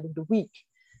wages at the end of the week.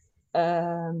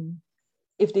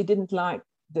 If they didn't like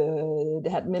the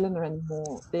head milliner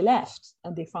anymore, they left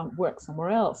and they found work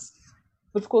somewhere else.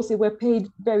 But of course, they were paid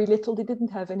very little. They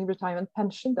didn't have any retirement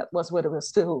pension. That was where they were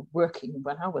still working.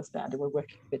 When I was there, they were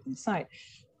working a bit inside.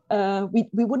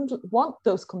 We wouldn't want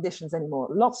those conditions anymore.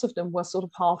 Lots of them were sort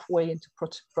of halfway into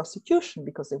prostitution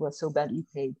because they were so badly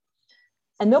paid.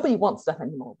 And nobody wants that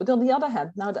anymore. But on the other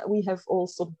hand, now that we have all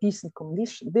sort of decent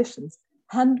conditions,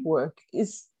 handwork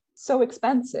is so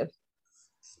expensive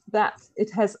that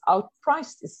it has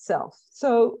outpriced itself.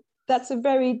 So that's a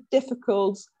very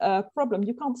difficult problem.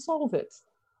 You can't solve it.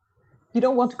 You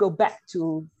don't want to go back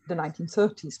to the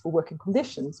 1930s for working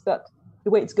conditions, but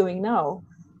the way it's going now,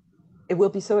 it will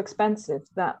be so expensive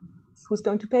that who's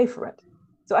going to pay for it?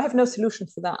 So I have no solution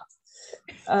for that.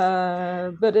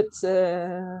 But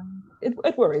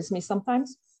it worries me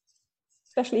sometimes,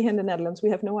 especially here in the Netherlands. We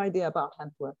have no idea about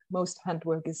handwork. Most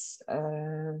handwork is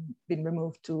been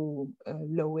removed to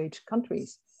low-wage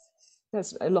countries.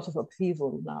 There's a lot of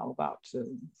upheaval now about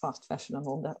fast fashion and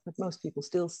all that, but most people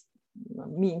still,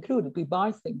 me included, we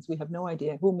buy things. We have no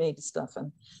idea who made the stuff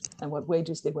and what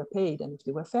wages they were paid, and if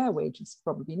they were fair wages,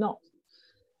 probably not.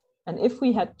 And if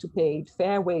we had to pay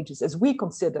fair wages, as we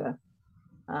consider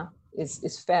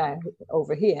is fair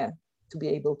over here, to be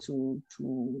able to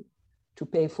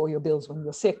pay for your bills when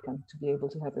you're sick and to be able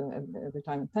to have a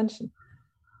retirement pension,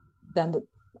 then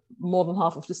more than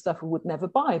half of the stuff we would never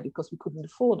buy because we couldn't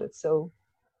afford it. So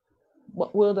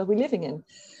what world are we living in?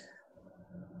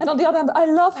 And on the other hand, I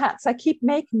love hats. I keep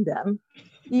making them,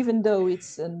 even though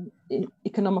it's an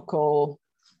economical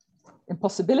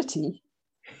impossibility.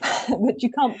 But you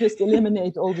can't just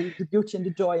eliminate all the beauty and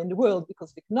the joy in the world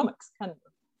because of economics, can you?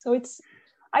 So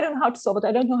I don't know how to solve it.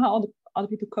 I don't know how other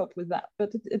people cope with that,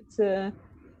 but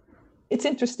it's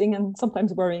interesting and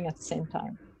sometimes worrying at the same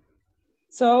time.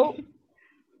 So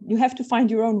you have to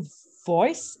find your own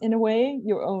voice in a way,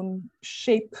 your own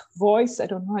shape voice. I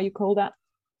don't know how you call that.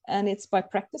 And it's by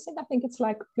practicing. I think it's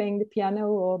like playing the piano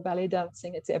or ballet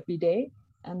dancing. It's every day.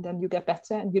 and then you get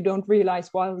better, and you don't realize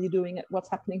while you're doing it what's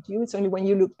happening to you. It's only when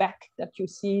you look back that you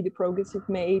see the progress you've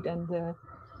made. And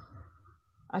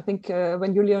I think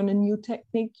when you learn a new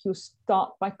technique, you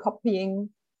start by copying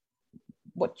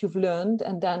what you've learned,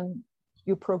 and then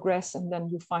you progress, and then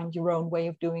you find your own way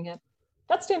of doing it.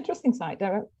 That's the interesting side.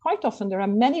 Quite often there are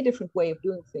many different ways of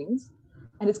doing things,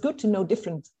 and it's good to know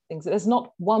different things. There's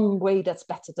not one way that's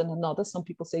better than another. Some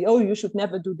people say, oh, you should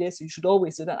never do this, you should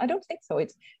always do that. I don't think so.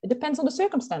 It depends on the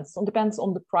circumstances. It depends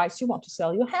on the price you want to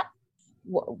sell your hat,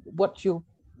 what your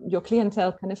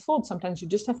clientele can afford. Sometimes you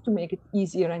just have to make it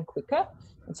easier and quicker,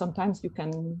 and sometimes you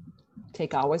can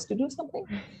take hours to do something.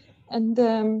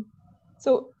 And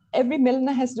so every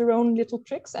milliner has their own little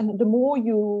tricks, and the more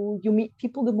you meet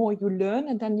people, the more you learn,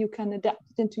 and then you can adapt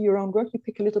it into your own work. You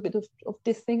pick a little bit of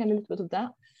this thing and a little bit of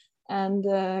that, and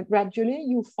gradually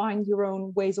you find your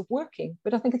own ways of working.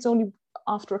 But I think it's only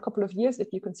after a couple of years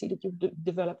that you can see that you've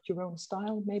developed your own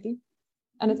style, maybe,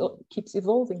 and it keeps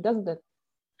evolving, doesn't it?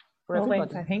 For everybody,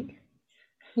 always, I think.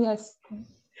 Yes.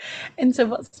 And so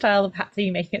what style of hats are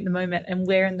you making at the moment, and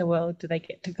where in the world do they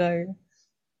get to go?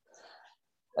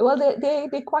 Well,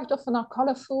 they quite often are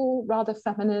colorful, rather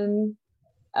feminine.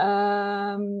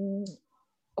 Of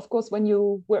course, when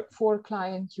you work for a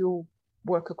client, you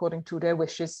work according to their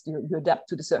wishes, you adapt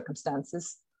to the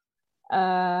circumstances.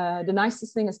 The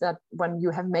nicest thing is that when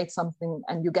you have made something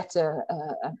and you get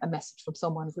a message from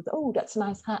someone who says, oh, that's a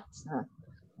nice hat.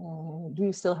 Do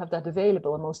you still have that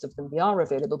available? And most of them, they are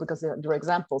available because they're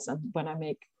examples. And when I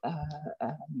make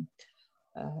a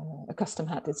custom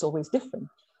hat, it's always different.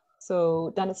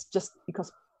 So then it's just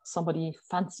because somebody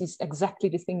fancies exactly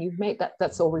the thing you've made,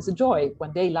 that's always a joy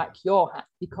when they like your hat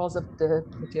because of the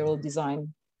material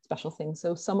design special thing.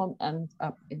 So some end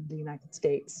up in the United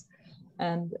States,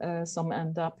 and some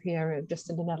end up here just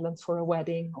in the Netherlands for a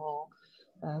wedding or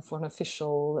for an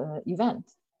official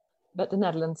event. But the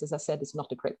Netherlands, as I said, is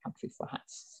not a great country for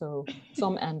hats. So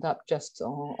some end up just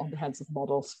on the heads of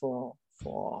models for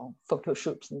photo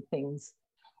shoots and things.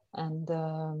 And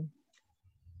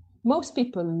most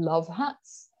people love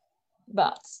hats,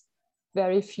 but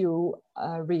very few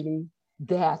really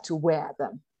dare to wear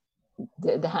them.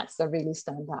 The hats that really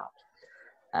stand out.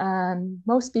 And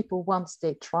most people, once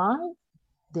they try,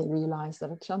 they realize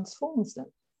that it transforms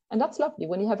them. And that's lovely.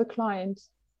 When you have a client,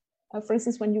 for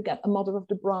instance, when you get a mother of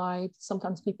the bride,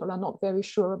 sometimes people are not very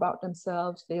sure about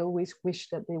themselves. They always wish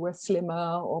that they were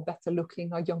slimmer or better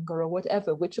looking or younger or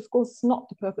whatever, which of course is not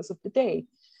the purpose of the day.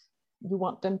 You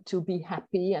want them to be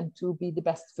happy and to be the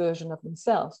best version of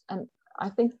themselves. And I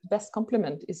think the best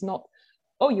compliment is not,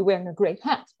 oh, you're wearing a great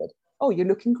hat, but, oh, you're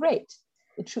looking great.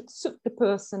 It should suit the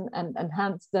person and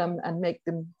enhance them and make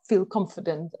them feel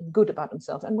confident and good about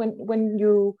themselves. And when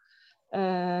you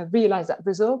realize that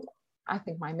result, I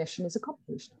think my mission is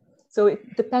accomplished. So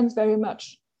it depends very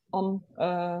much on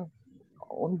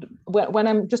when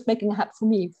I'm just making a hat for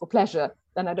me, for pleasure,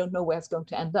 then I don't know where it's going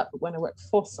to end up. But when I work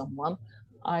for someone,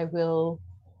 I will,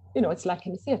 it's like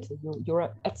in the theater,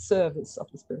 you're at service of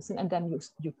this person, and then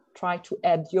you try to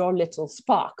add your little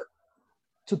spark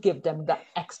to give them that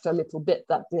extra little bit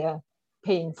that they're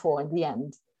paying for in the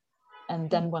end. And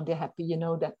then when they're happy, you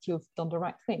know that you've done the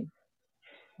right thing.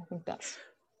 I think that's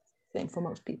the same for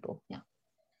most people, yeah.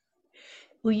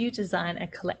 Will you design a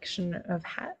collection of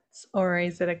hats, or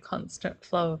is it a constant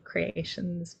flow of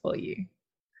creations for you?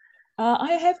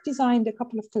 I have designed a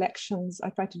couple of collections. I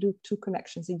try to do 2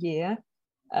 collections a year,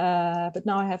 but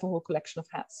now I have a whole collection of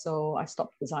hats. So I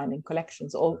stopped designing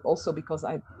collections, also because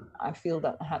I feel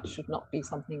that a hat should not be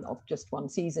something of just one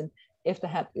season. If the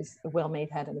hat is a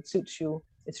well-made hat and it suits you,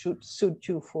 it should suit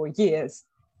you for years.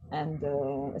 And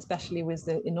especially with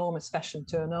the enormous fashion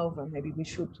turnover, maybe we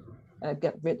should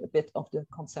get rid a bit of the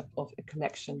concept of a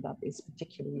collection that is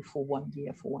particularly for 1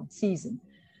 year, for one season.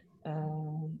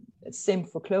 Same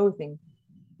for clothing.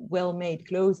 Well-made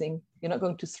clothing, you're not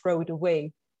going to throw it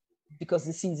away because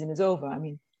the season is over. I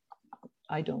mean,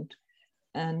 I don't.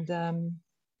 And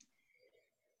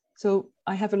so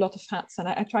I have a lot of hats, and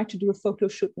I try to do a photo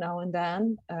shoot now and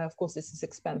then. Of course, this is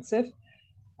expensive,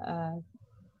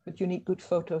 but you need good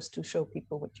photos to show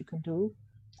people what you can do.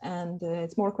 And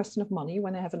it's more a question of money.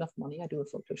 When I have enough money, I do a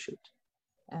photo shoot.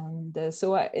 And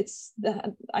so I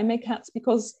make hats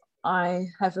because I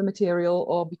have a material,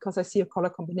 or because I see a color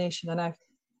combination, and I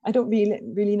don't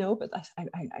really know, but I say,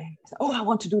 oh, I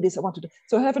want to do this, I want to do.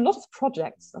 So I have a lot of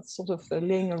projects that's sort of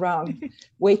laying around,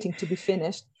 waiting to be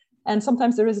finished. And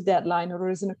sometimes there is a deadline, or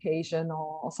there is an occasion,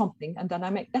 or something, and then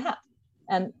I make the hat.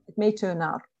 And it may turn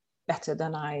out better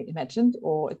than I imagined,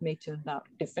 or it may turn out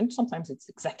different. Sometimes it's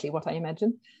exactly what I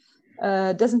imagined.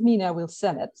 Doesn't mean I will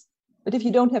sell it. But if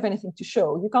you don't have anything to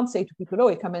show, you can't say to people,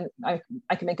 oh, come in,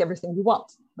 I can make everything you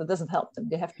want. That doesn't help them.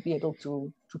 They have to be able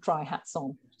to try hats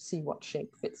on, to see what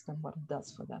shape fits them, what it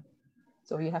does for them.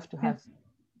 So you have to have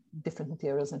different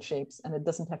materials and shapes, and it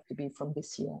doesn't have to be from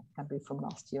this year. It can be from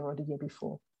last year or the year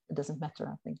before. It doesn't matter,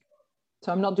 I think.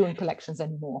 So I'm not doing collections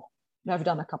anymore. I've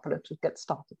done a couple to get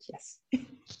started, yes.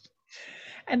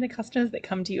 And the customers that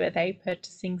come to you, are they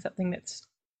purchasing something that's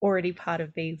already part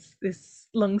of this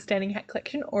long-standing hat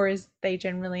collection, or is they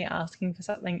generally asking for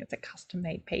something that's a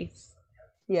custom-made piece?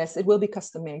 Yes, it will be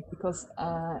custom-made, because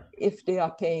if they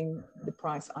are paying the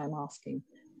price I'm asking,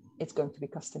 it's going to be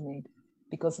custom-made,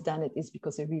 because then it is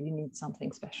because they really need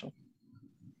something special.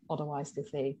 Otherwise, they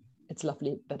say it's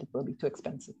lovely, but it will be too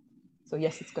expensive. So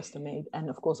yes, it's custom-made, and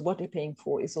of course, what they're paying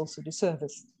for is also the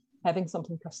service. Having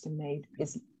something custom-made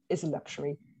is a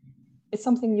luxury. It's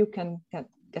something you can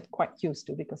get quite used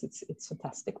to, because it's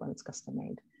fantastic when it's custom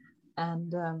made.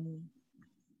 And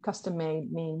custom made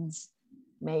means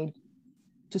made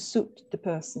to suit the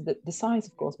person, the size,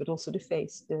 of course, but also the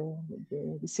face, the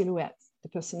silhouette, the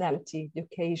personality, the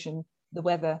occasion, the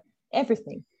weather,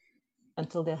 everything,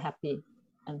 until they're happy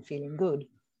and feeling good.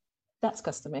 That's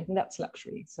custom made, and that's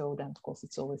luxury. So then, of course,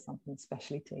 it's always something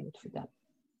specially tailored for them.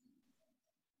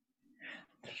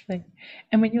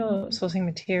 And when you're sourcing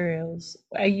materials,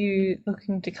 are you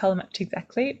looking to colour match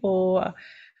exactly, or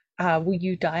will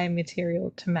you dye a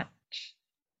material to match?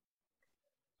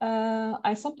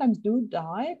 I sometimes do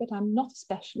dye, but I'm not a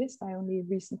specialist. I only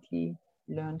recently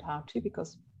learned how to,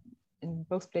 because in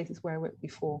both places where I worked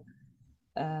before,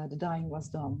 the dyeing was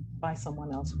done by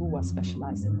someone else who was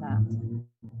specialized in that.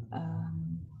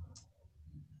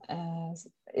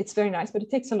 It's very nice, but it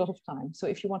takes a lot of time. So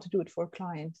if you want to do it for a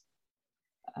client,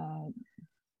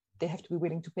 they have to be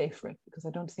willing to pay for it, because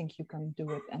I don't think you can do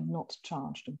it and not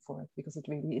charge them for it, because it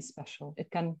really is special.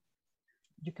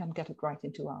 You can get it right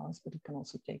in 2 hours, but it can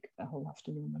also take a whole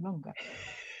afternoon or longer.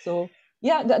 So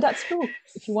yeah, that's true.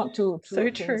 If you want to so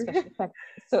true. Special effect.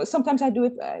 So sometimes I do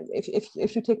it.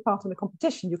 If you take part in a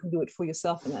competition, you can do it for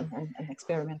yourself and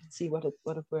experiment and see what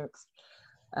it works.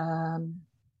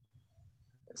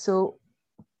 So,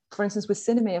 for instance, with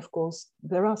Cineme, of course,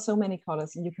 there are so many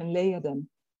colors, and you can layer them,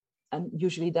 and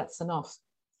usually that's enough.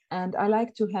 And I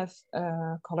like to have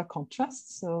color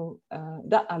contrast. So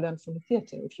that I learned from the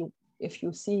theater. If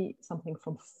you see something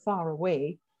from far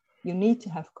away, you need to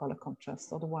have color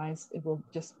contrast. Otherwise, it will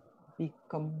just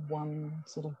become one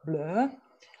sort of blur.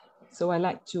 So I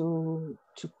like to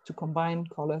combine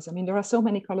colors. I mean, there are so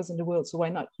many colors in the world, so why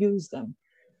not use them?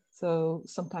 So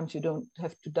sometimes you don't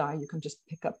have to dye. You can just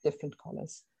pick up different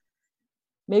colors.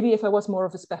 Maybe if I was more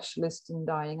of a specialist in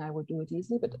dyeing, I would do it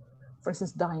easily. But for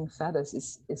instance, dyeing feathers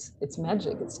it's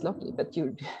magic. It's lovely, but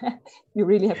you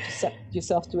really have to set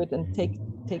yourself to it and take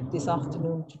this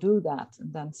afternoon to do that,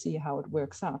 and then see how it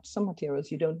works out. Some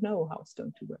materials you don't know how it's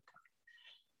going to work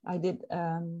out. I did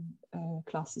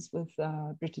classes with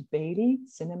Bridget Bailey,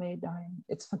 Cineme dyeing.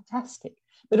 It's fantastic.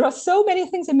 But there are so many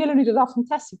things in millinery that are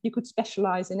fantastic. You could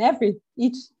specialize in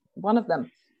each one of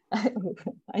them.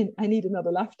 I need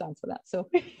another lifetime for that. So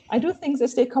I do things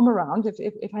as they come around.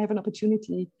 If I have an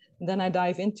opportunity, then I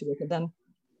dive into it. And then,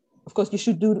 of course, you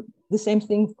should do the same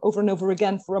thing over and over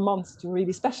again for a month to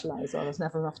really specialize, or there's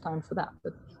never enough time for that.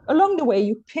 But along the way,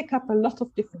 you pick up a lot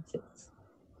of different things.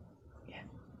 Yeah.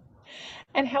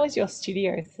 And how is your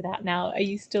studio set out now? Are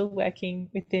you still working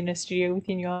within a studio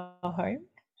within your home?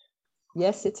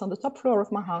 Yes, it's on the top floor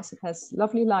of my house. It has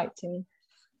lovely lighting.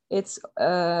 It's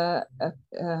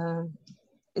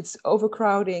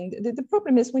overcrowding. The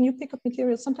problem is when you pick up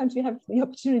materials, sometimes you have the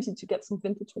opportunity to get some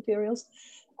vintage materials.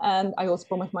 And I also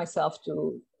promise myself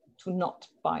to not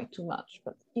buy too much.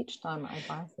 But each time I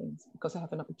buy things, because I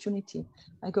have an opportunity,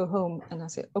 I go home and I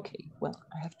say, okay, well,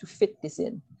 I have to fit this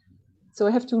in. So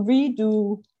I have to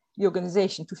redo the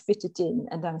organization to fit it in,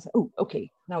 and then I say, oh, okay,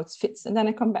 now it fits, and then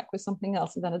I come back with something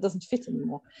else, and then it doesn't fit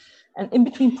anymore. And in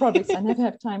between projects, I never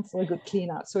have time for a good clean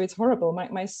out, so it's horrible.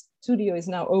 My studio is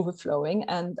now overflowing,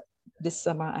 and this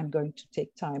summer I'm going to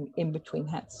take time in between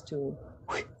hats to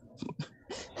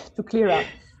clear out.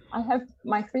 I have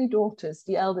my 3 daughters.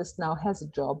 The eldest now has a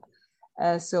job,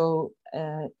 so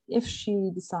if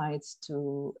she decides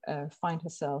to find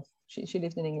herself, she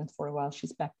lived in England for a while,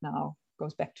 she's back now,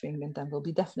 goes back to England, and will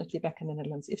be definitely back in the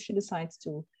Netherlands. If she decides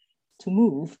to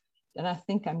move, then I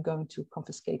think I'm going to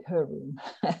confiscate her room.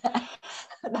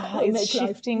 It's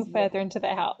shifting further into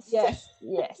the house. Yes.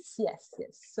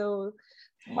 So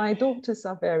my daughters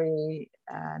are very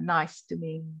nice to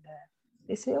me.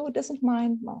 They say, oh, doesn't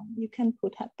mind, Mom, you can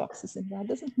put hat boxes in there,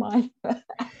 doesn't mind.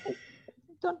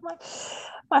 Don't mind.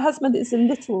 My husband is a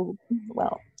little,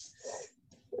 well,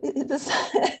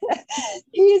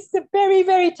 he is a very,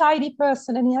 very tidy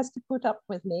person, and he has to put up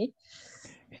with me.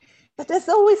 But there's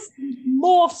always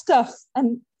more stuff,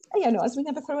 and as we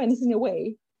never throw anything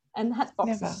away, and hat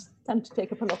boxes tend to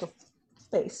take up a lot of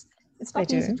space. It's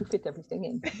not easy to fit everything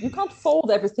in. You can't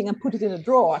fold everything and put it in a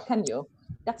drawer, can you?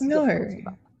 That's no.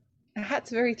 A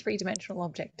hat's a very three-dimensional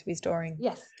object to be storing.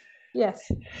 Yes. Yeah.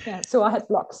 So I had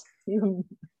blocks. I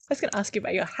was going to ask you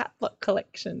about your hat block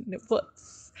collection.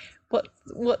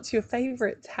 What's your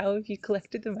favorites? How have you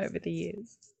collected them over the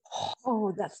years?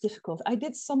 Oh, that's difficult. I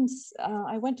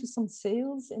went to some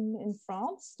sales in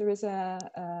France. There is a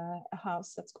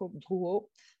house that's called Drouot,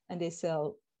 and they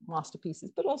sell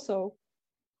masterpieces, but also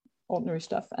ordinary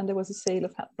stuff. And there was a sale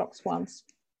of hat blocks once.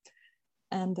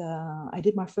 And I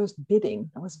did my first bidding.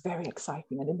 That was very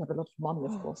exciting. I didn't have a lot of money,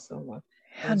 of course. So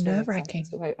how nerve-wracking.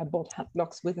 So I bought hat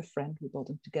blocks with a friend. We bought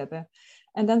them together.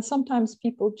 And then sometimes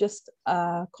people just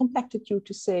contacted you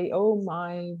to say, oh,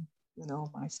 my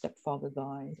stepfather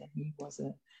died, and he was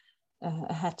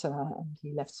a hatter, and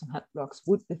he left some hat blocks.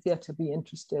 Would the theatre be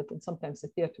interested? And sometimes the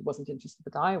theatre wasn't interested,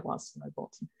 but I was, and I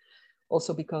bought them.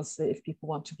 Also because if people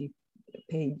want to be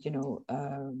paid,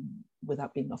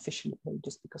 without being officially paid,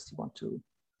 just because you want to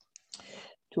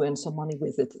earn some money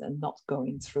with it, and not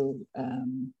going through,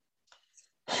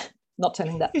 not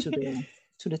telling that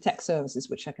to the tax services,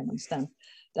 which I can understand.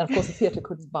 Then of course the theatre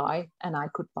couldn't buy, and I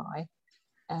could buy.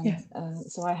 And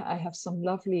so I have some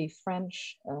lovely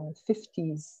French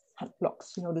 50s hat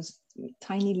blocks, those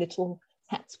tiny little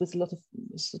hats with a lot of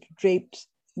sort of draped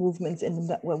movements in them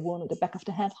that were worn at the back of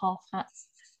the head, half hats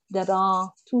that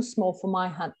are too small for my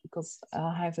hat, because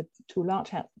I have a too large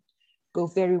hat, go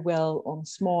very well on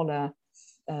smaller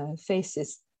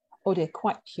faces. Oh, they're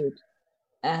quite cute.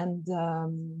 And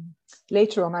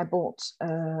later on I bought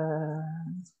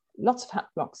lots of hat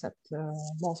blocks at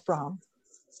Moss Brown,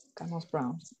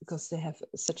 because they have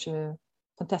such a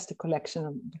fantastic collection.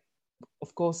 And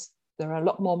of course, there are a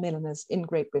lot more milliners in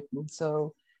Great Britain,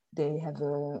 so they have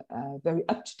a very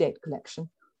up-to-date collection.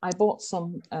 I bought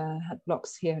some hat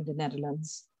blocks here in the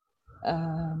Netherlands,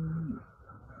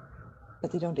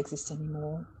 but they don't exist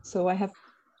anymore. So I have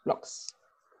blocks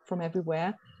from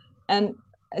everywhere. And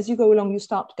as you go along, you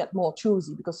start to get more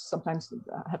choosy, because sometimes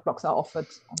hat blocks are offered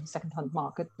on the second-hand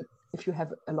market. But if you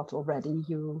have a lot already,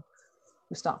 you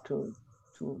start to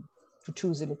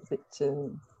choose a little bit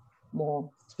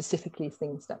more specifically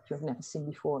things that you've never seen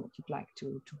before that you'd like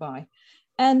to buy.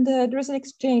 And there is an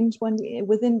exchange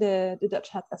within the Dutch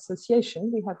Hat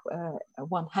Association. We have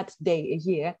one hat day a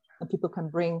year, and people can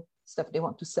bring stuff they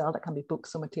want to sell. That can be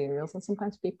books or materials, and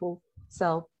sometimes people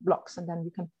sell blocks, and then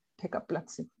you can pick up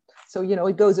blocks. So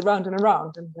it goes around and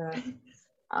around, and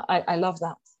I love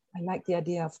that. I like the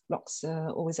idea of blocks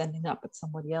always ending up at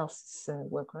somebody else's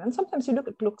work. And sometimes you look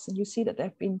at blocks and you see that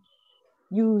they've been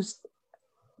used.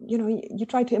 You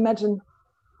try to imagine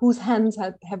whose hands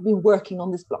have been working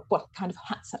on this block, what kind of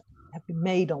hats have been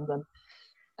made on them.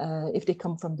 If they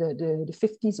come from the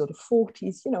 50s or the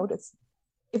 40s,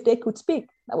 if they could speak,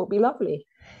 that would be lovely.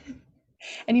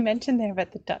 And you mentioned there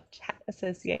about the Dutch Hat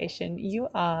Association. You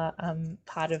are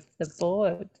part of the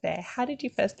board there. How did you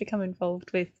first become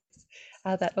involved with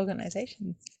that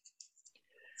organization?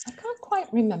 I can't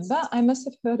quite remember. I must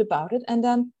have heard about it. And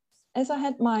then as I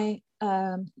had my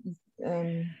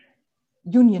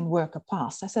union worker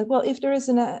pass, I said, well, if there is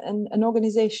an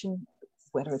organization,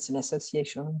 whether it's an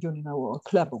association or a union or a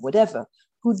club or whatever,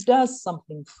 who does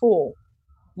something for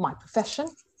my profession,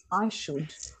 I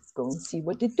should go and see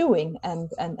what they're doing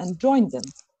and join them.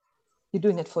 You're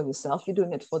doing it for yourself, you're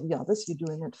doing it for the others, you're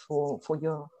doing it for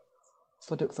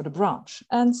the branch.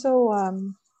 And so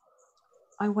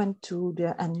I went to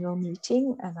their annual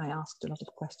meeting, and I asked a lot of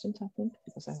questions, I think,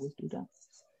 because I always do that.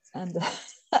 And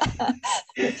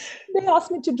they asked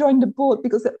me to join the board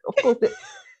because, of course,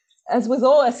 as with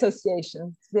all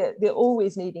associations, they're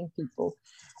always needing people.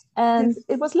 And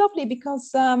it was lovely because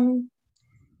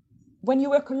when you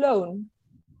work alone,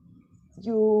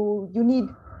 you need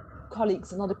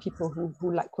colleagues and other people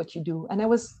who like what you do. And I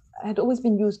had always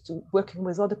been used to working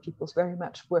with other people, very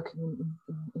much working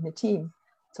in a team.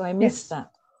 So I missed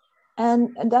that. And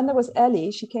then there was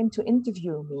Ellie. She came to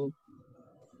interview me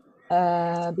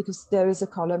because there is a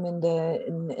column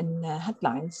in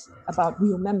headlines about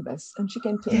new members, and she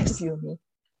came to interview me.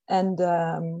 And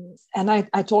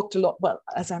I talked a lot. Well,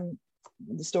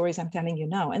 the stories I'm telling you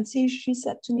now. And she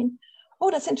said to me,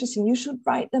 "Oh, that's interesting. You should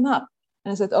write them up."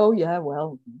 And I said, "Oh yeah,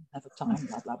 well, never time,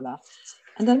 blah blah blah."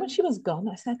 And then when she was gone,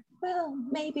 I said, well,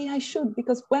 maybe I should,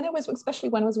 because especially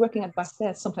when I was working at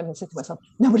Bastet, sometimes I said to myself,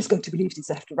 nobody's going to believe this,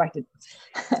 I have to write it.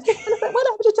 And I thought, well,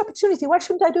 I have this opportunity, why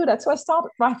shouldn't I do that? So I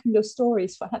started writing those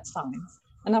stories for Hat Signs.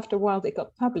 And after a while, they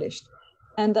got published.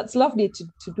 And that's lovely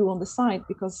to do on the side,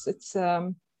 because it's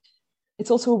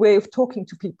also a way of talking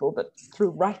to people, but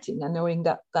through writing and knowing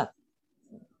that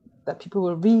people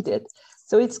will read it.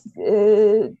 So it's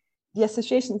the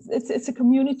association, it's a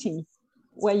community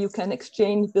where you can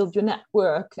exchange, build your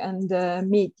network, and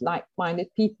meet like-minded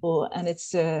people. And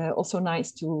it's also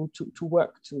nice to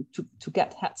work to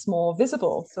get hats more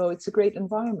visible. So it's a great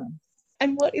environment.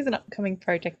 And what is an upcoming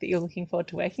project that you're looking forward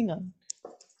to working on?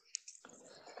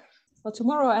 Well,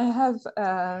 tomorrow I have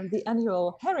the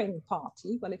annual herring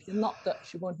party. Well, if you're not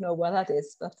Dutch, you won't know what that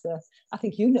is, but I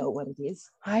think you know what it is.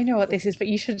 I know what this is, but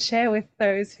you should share with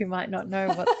those who might not know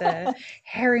what the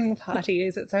herring party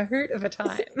is. It's a hoot of a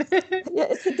time. Yeah,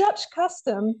 it's a Dutch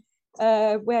custom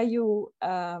where you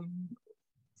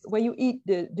eat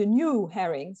the new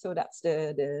herring. So that's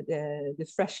the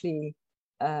freshly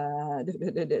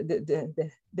the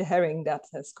herring that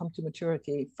has come to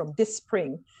maturity from this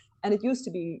spring. And it used to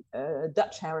be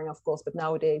Dutch herring, of course, but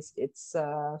nowadays it's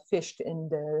fished in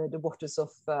the waters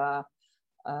of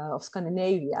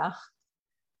Scandinavia.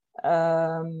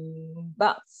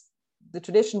 But the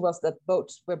tradition was that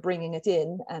boats were bringing it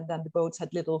in, and then the boats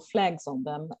had little flags on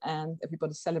them, and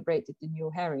everybody celebrated the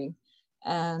new herring.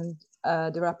 And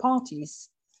there are parties.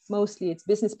 Mostly it's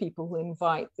business people who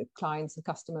invite the clients and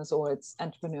customers, or it's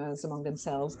entrepreneurs among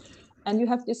themselves. And you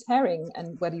have this herring,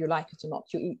 and whether you like it or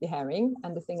not, you eat the herring.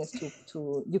 And the thing is you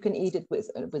can eat it with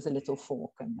a little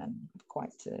fork and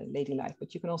quite ladylike,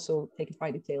 but you can also take it by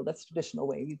the tail. That's the traditional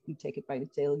way. You take it by the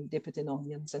tail, you dip it in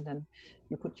onions, and then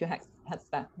you put your hat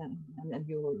back, and then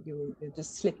you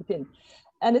just slip it in.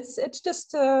 And it's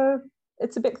just,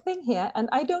 it's a big thing here. And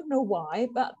I don't know why,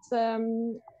 but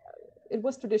it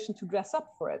was tradition to dress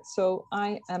up for it. So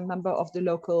I am a member of the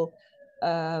local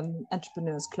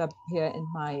entrepreneurs club here in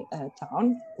my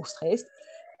town, Oostgeest,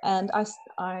 and I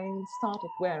started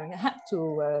wearing a hat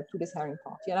to this herring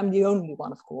party, and I'm the only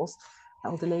one, of course.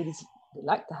 All the ladies, they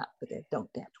like the hat, but they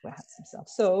don't dare to wear hats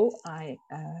themselves. So I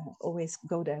always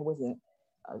go there with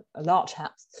a large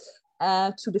hat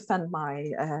to defend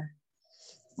my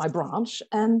branch,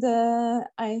 and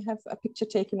I have a picture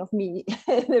taken of me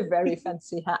in a very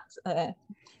fancy hat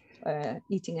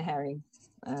eating a herring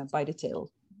by the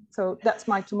tail. So that's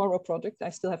my tomorrow project. I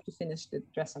still have to finish the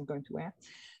dress I'm going to wear.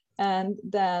 And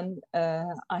then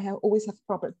I always have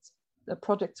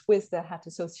projects with the Hat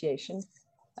Association.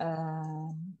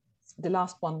 The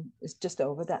last one is just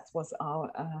over. That was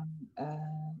our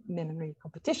millinery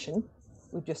competition.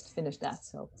 We just finished that.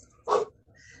 So,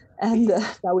 and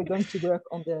now we're going to work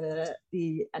on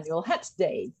the annual Hat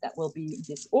Day that will be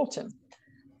this autumn.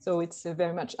 So it's a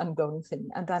very much ongoing thing.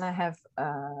 And then I have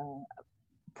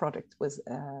project with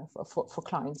for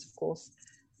clients, of course,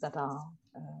 that are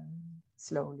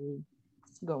slowly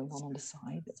going on the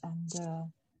side. And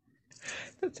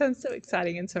that sounds so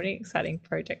exciting, and so many exciting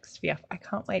projects to be up. I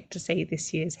can't wait to see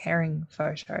this year's herring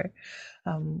photo.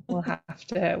 We'll have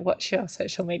to watch your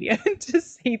social media to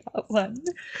see that one.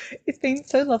 It's been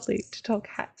so lovely to talk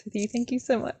hats with you. Thank you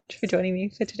so much for joining me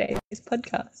for today's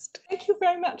podcast. Thank you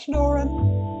very much, Lauren.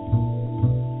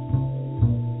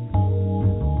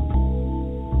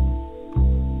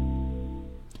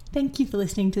 Thank you for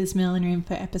listening to this Millinery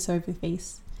Info episode with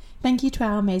Vise. Thank you to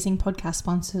our amazing podcast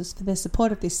sponsors for their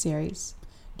support of this series: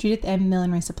 Judith M.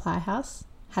 Millinery Supply House,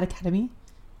 Hat Academy,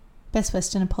 Best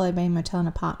Western Apollo Bay Motel and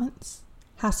Apartments,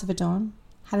 House of Adorn,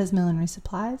 Hatter's Millinery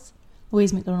Supplies,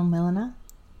 Louise McDonald Milliner,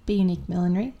 Be Unique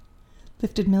Millinery,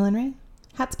 Lifted Millinery,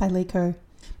 Hats by Lico,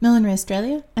 Millinery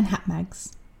Australia, and Hat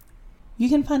Mags. You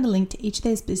can find a link to each of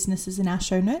these businesses in our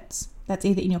show notes. That's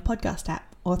either in your podcast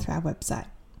app or through our website.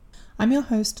 I'm your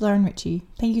host, Lauren Ritchie.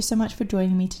 Thank you so much for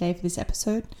joining me today for this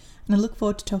episode, and I look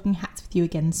forward to talking hats with you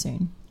again soon.